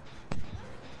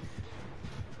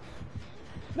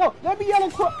 No, let me yell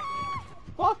across.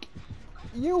 Fuck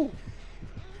you,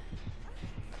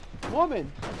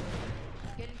 woman.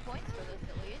 Getting points for this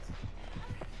at least.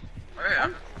 Oh yeah. I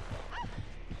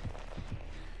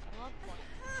love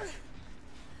points.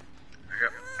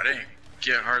 I didn't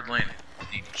get hardly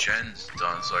any gens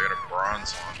done, so I got a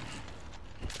bronze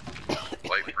on.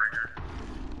 Lightbringer.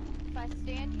 If I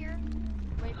stand here,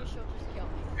 maybe she'll just kill me.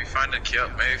 Maybe find a kill.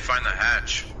 Maybe find the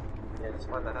hatch. Yeah, just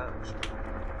find the hatch.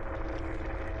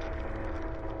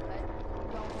 But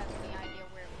don't have any idea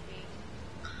where it would be.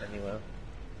 Anywhere.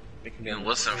 We can You can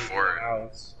listen for it.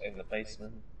 House in the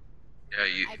basement. Yeah,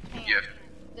 you. I can't. Yeah.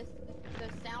 The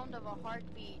sound of a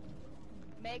heartbeat,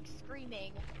 Meg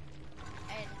screaming,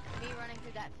 and me running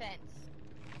through that fence.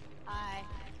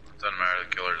 Doesn't matter.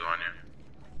 The killer's on you.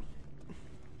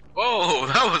 Whoa,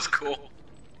 that was cool.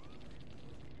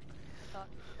 So,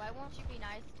 why won't you be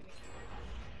nice to me?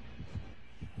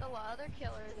 The other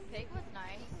killer, the pig, was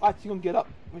nice. Watch, you gonna get up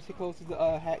when she closes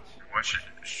the hatch. What should?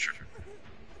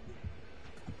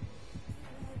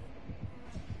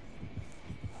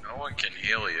 No one can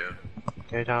heal you.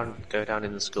 Go down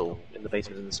in the school, in the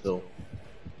basement in the school.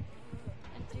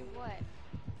 And do what?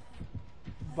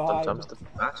 Vibe. Sometimes the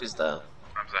hatch is there.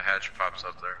 Sometimes the hatch pops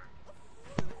up there.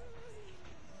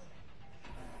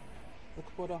 Look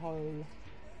for the hole.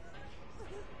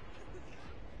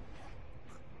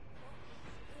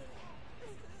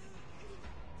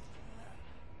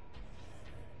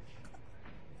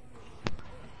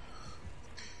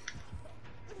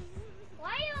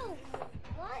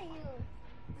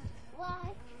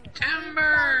 Why?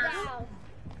 Timber! Down.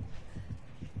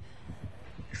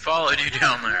 He followed you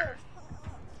down there.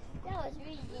 That was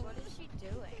really. What is she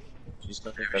doing? She's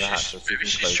looking for the hatch. Maybe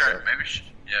she's trying.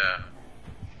 Yeah.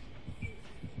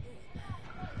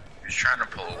 She's trying to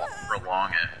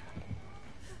prolong it.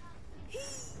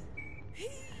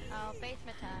 Oh,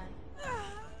 basement time.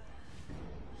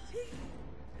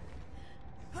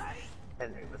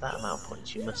 Henry, with that amount of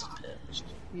points, you must have pitched.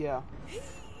 Yeah.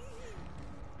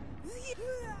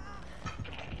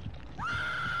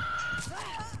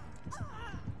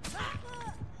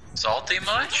 Salty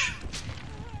much?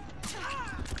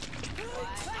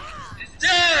 He's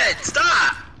dead!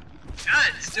 Stop!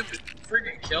 God, stupid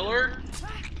freaking killer.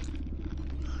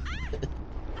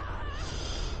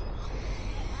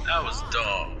 That was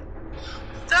dumb.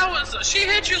 That was she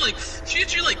hit you like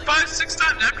 5-6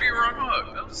 times after you were on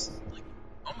hook. That was like,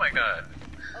 oh my god.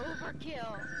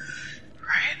 Overkill.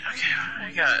 Right? Okay.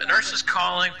 I got nurses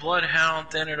calling, bloodhound,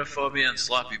 thanatophobia, and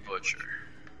sloppy butcher.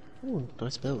 Ooh,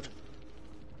 nice build.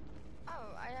 Oh,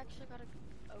 I actually got a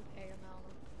okay amount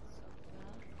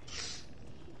of stuff.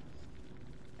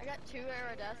 I got 2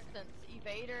 iridescents,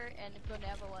 evader and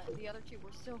benevolent. The other 2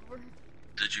 were silver.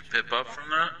 Did you pip up from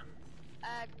that?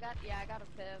 I got a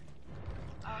pip.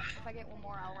 If I get one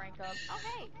more, I'll rank up. Oh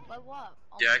hey, level up.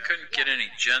 Yeah, I couldn't get any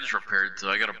gens repaired, so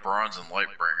I got a bronze and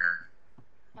lightbringer.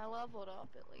 I leveled up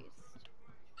at least.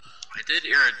 I did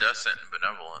iridescent and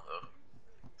benevolent though.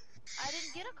 I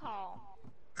didn't get a call.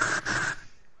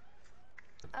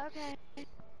 Okay.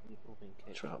 You've all been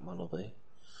kicked out, Monolby.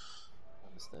 By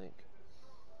mistake.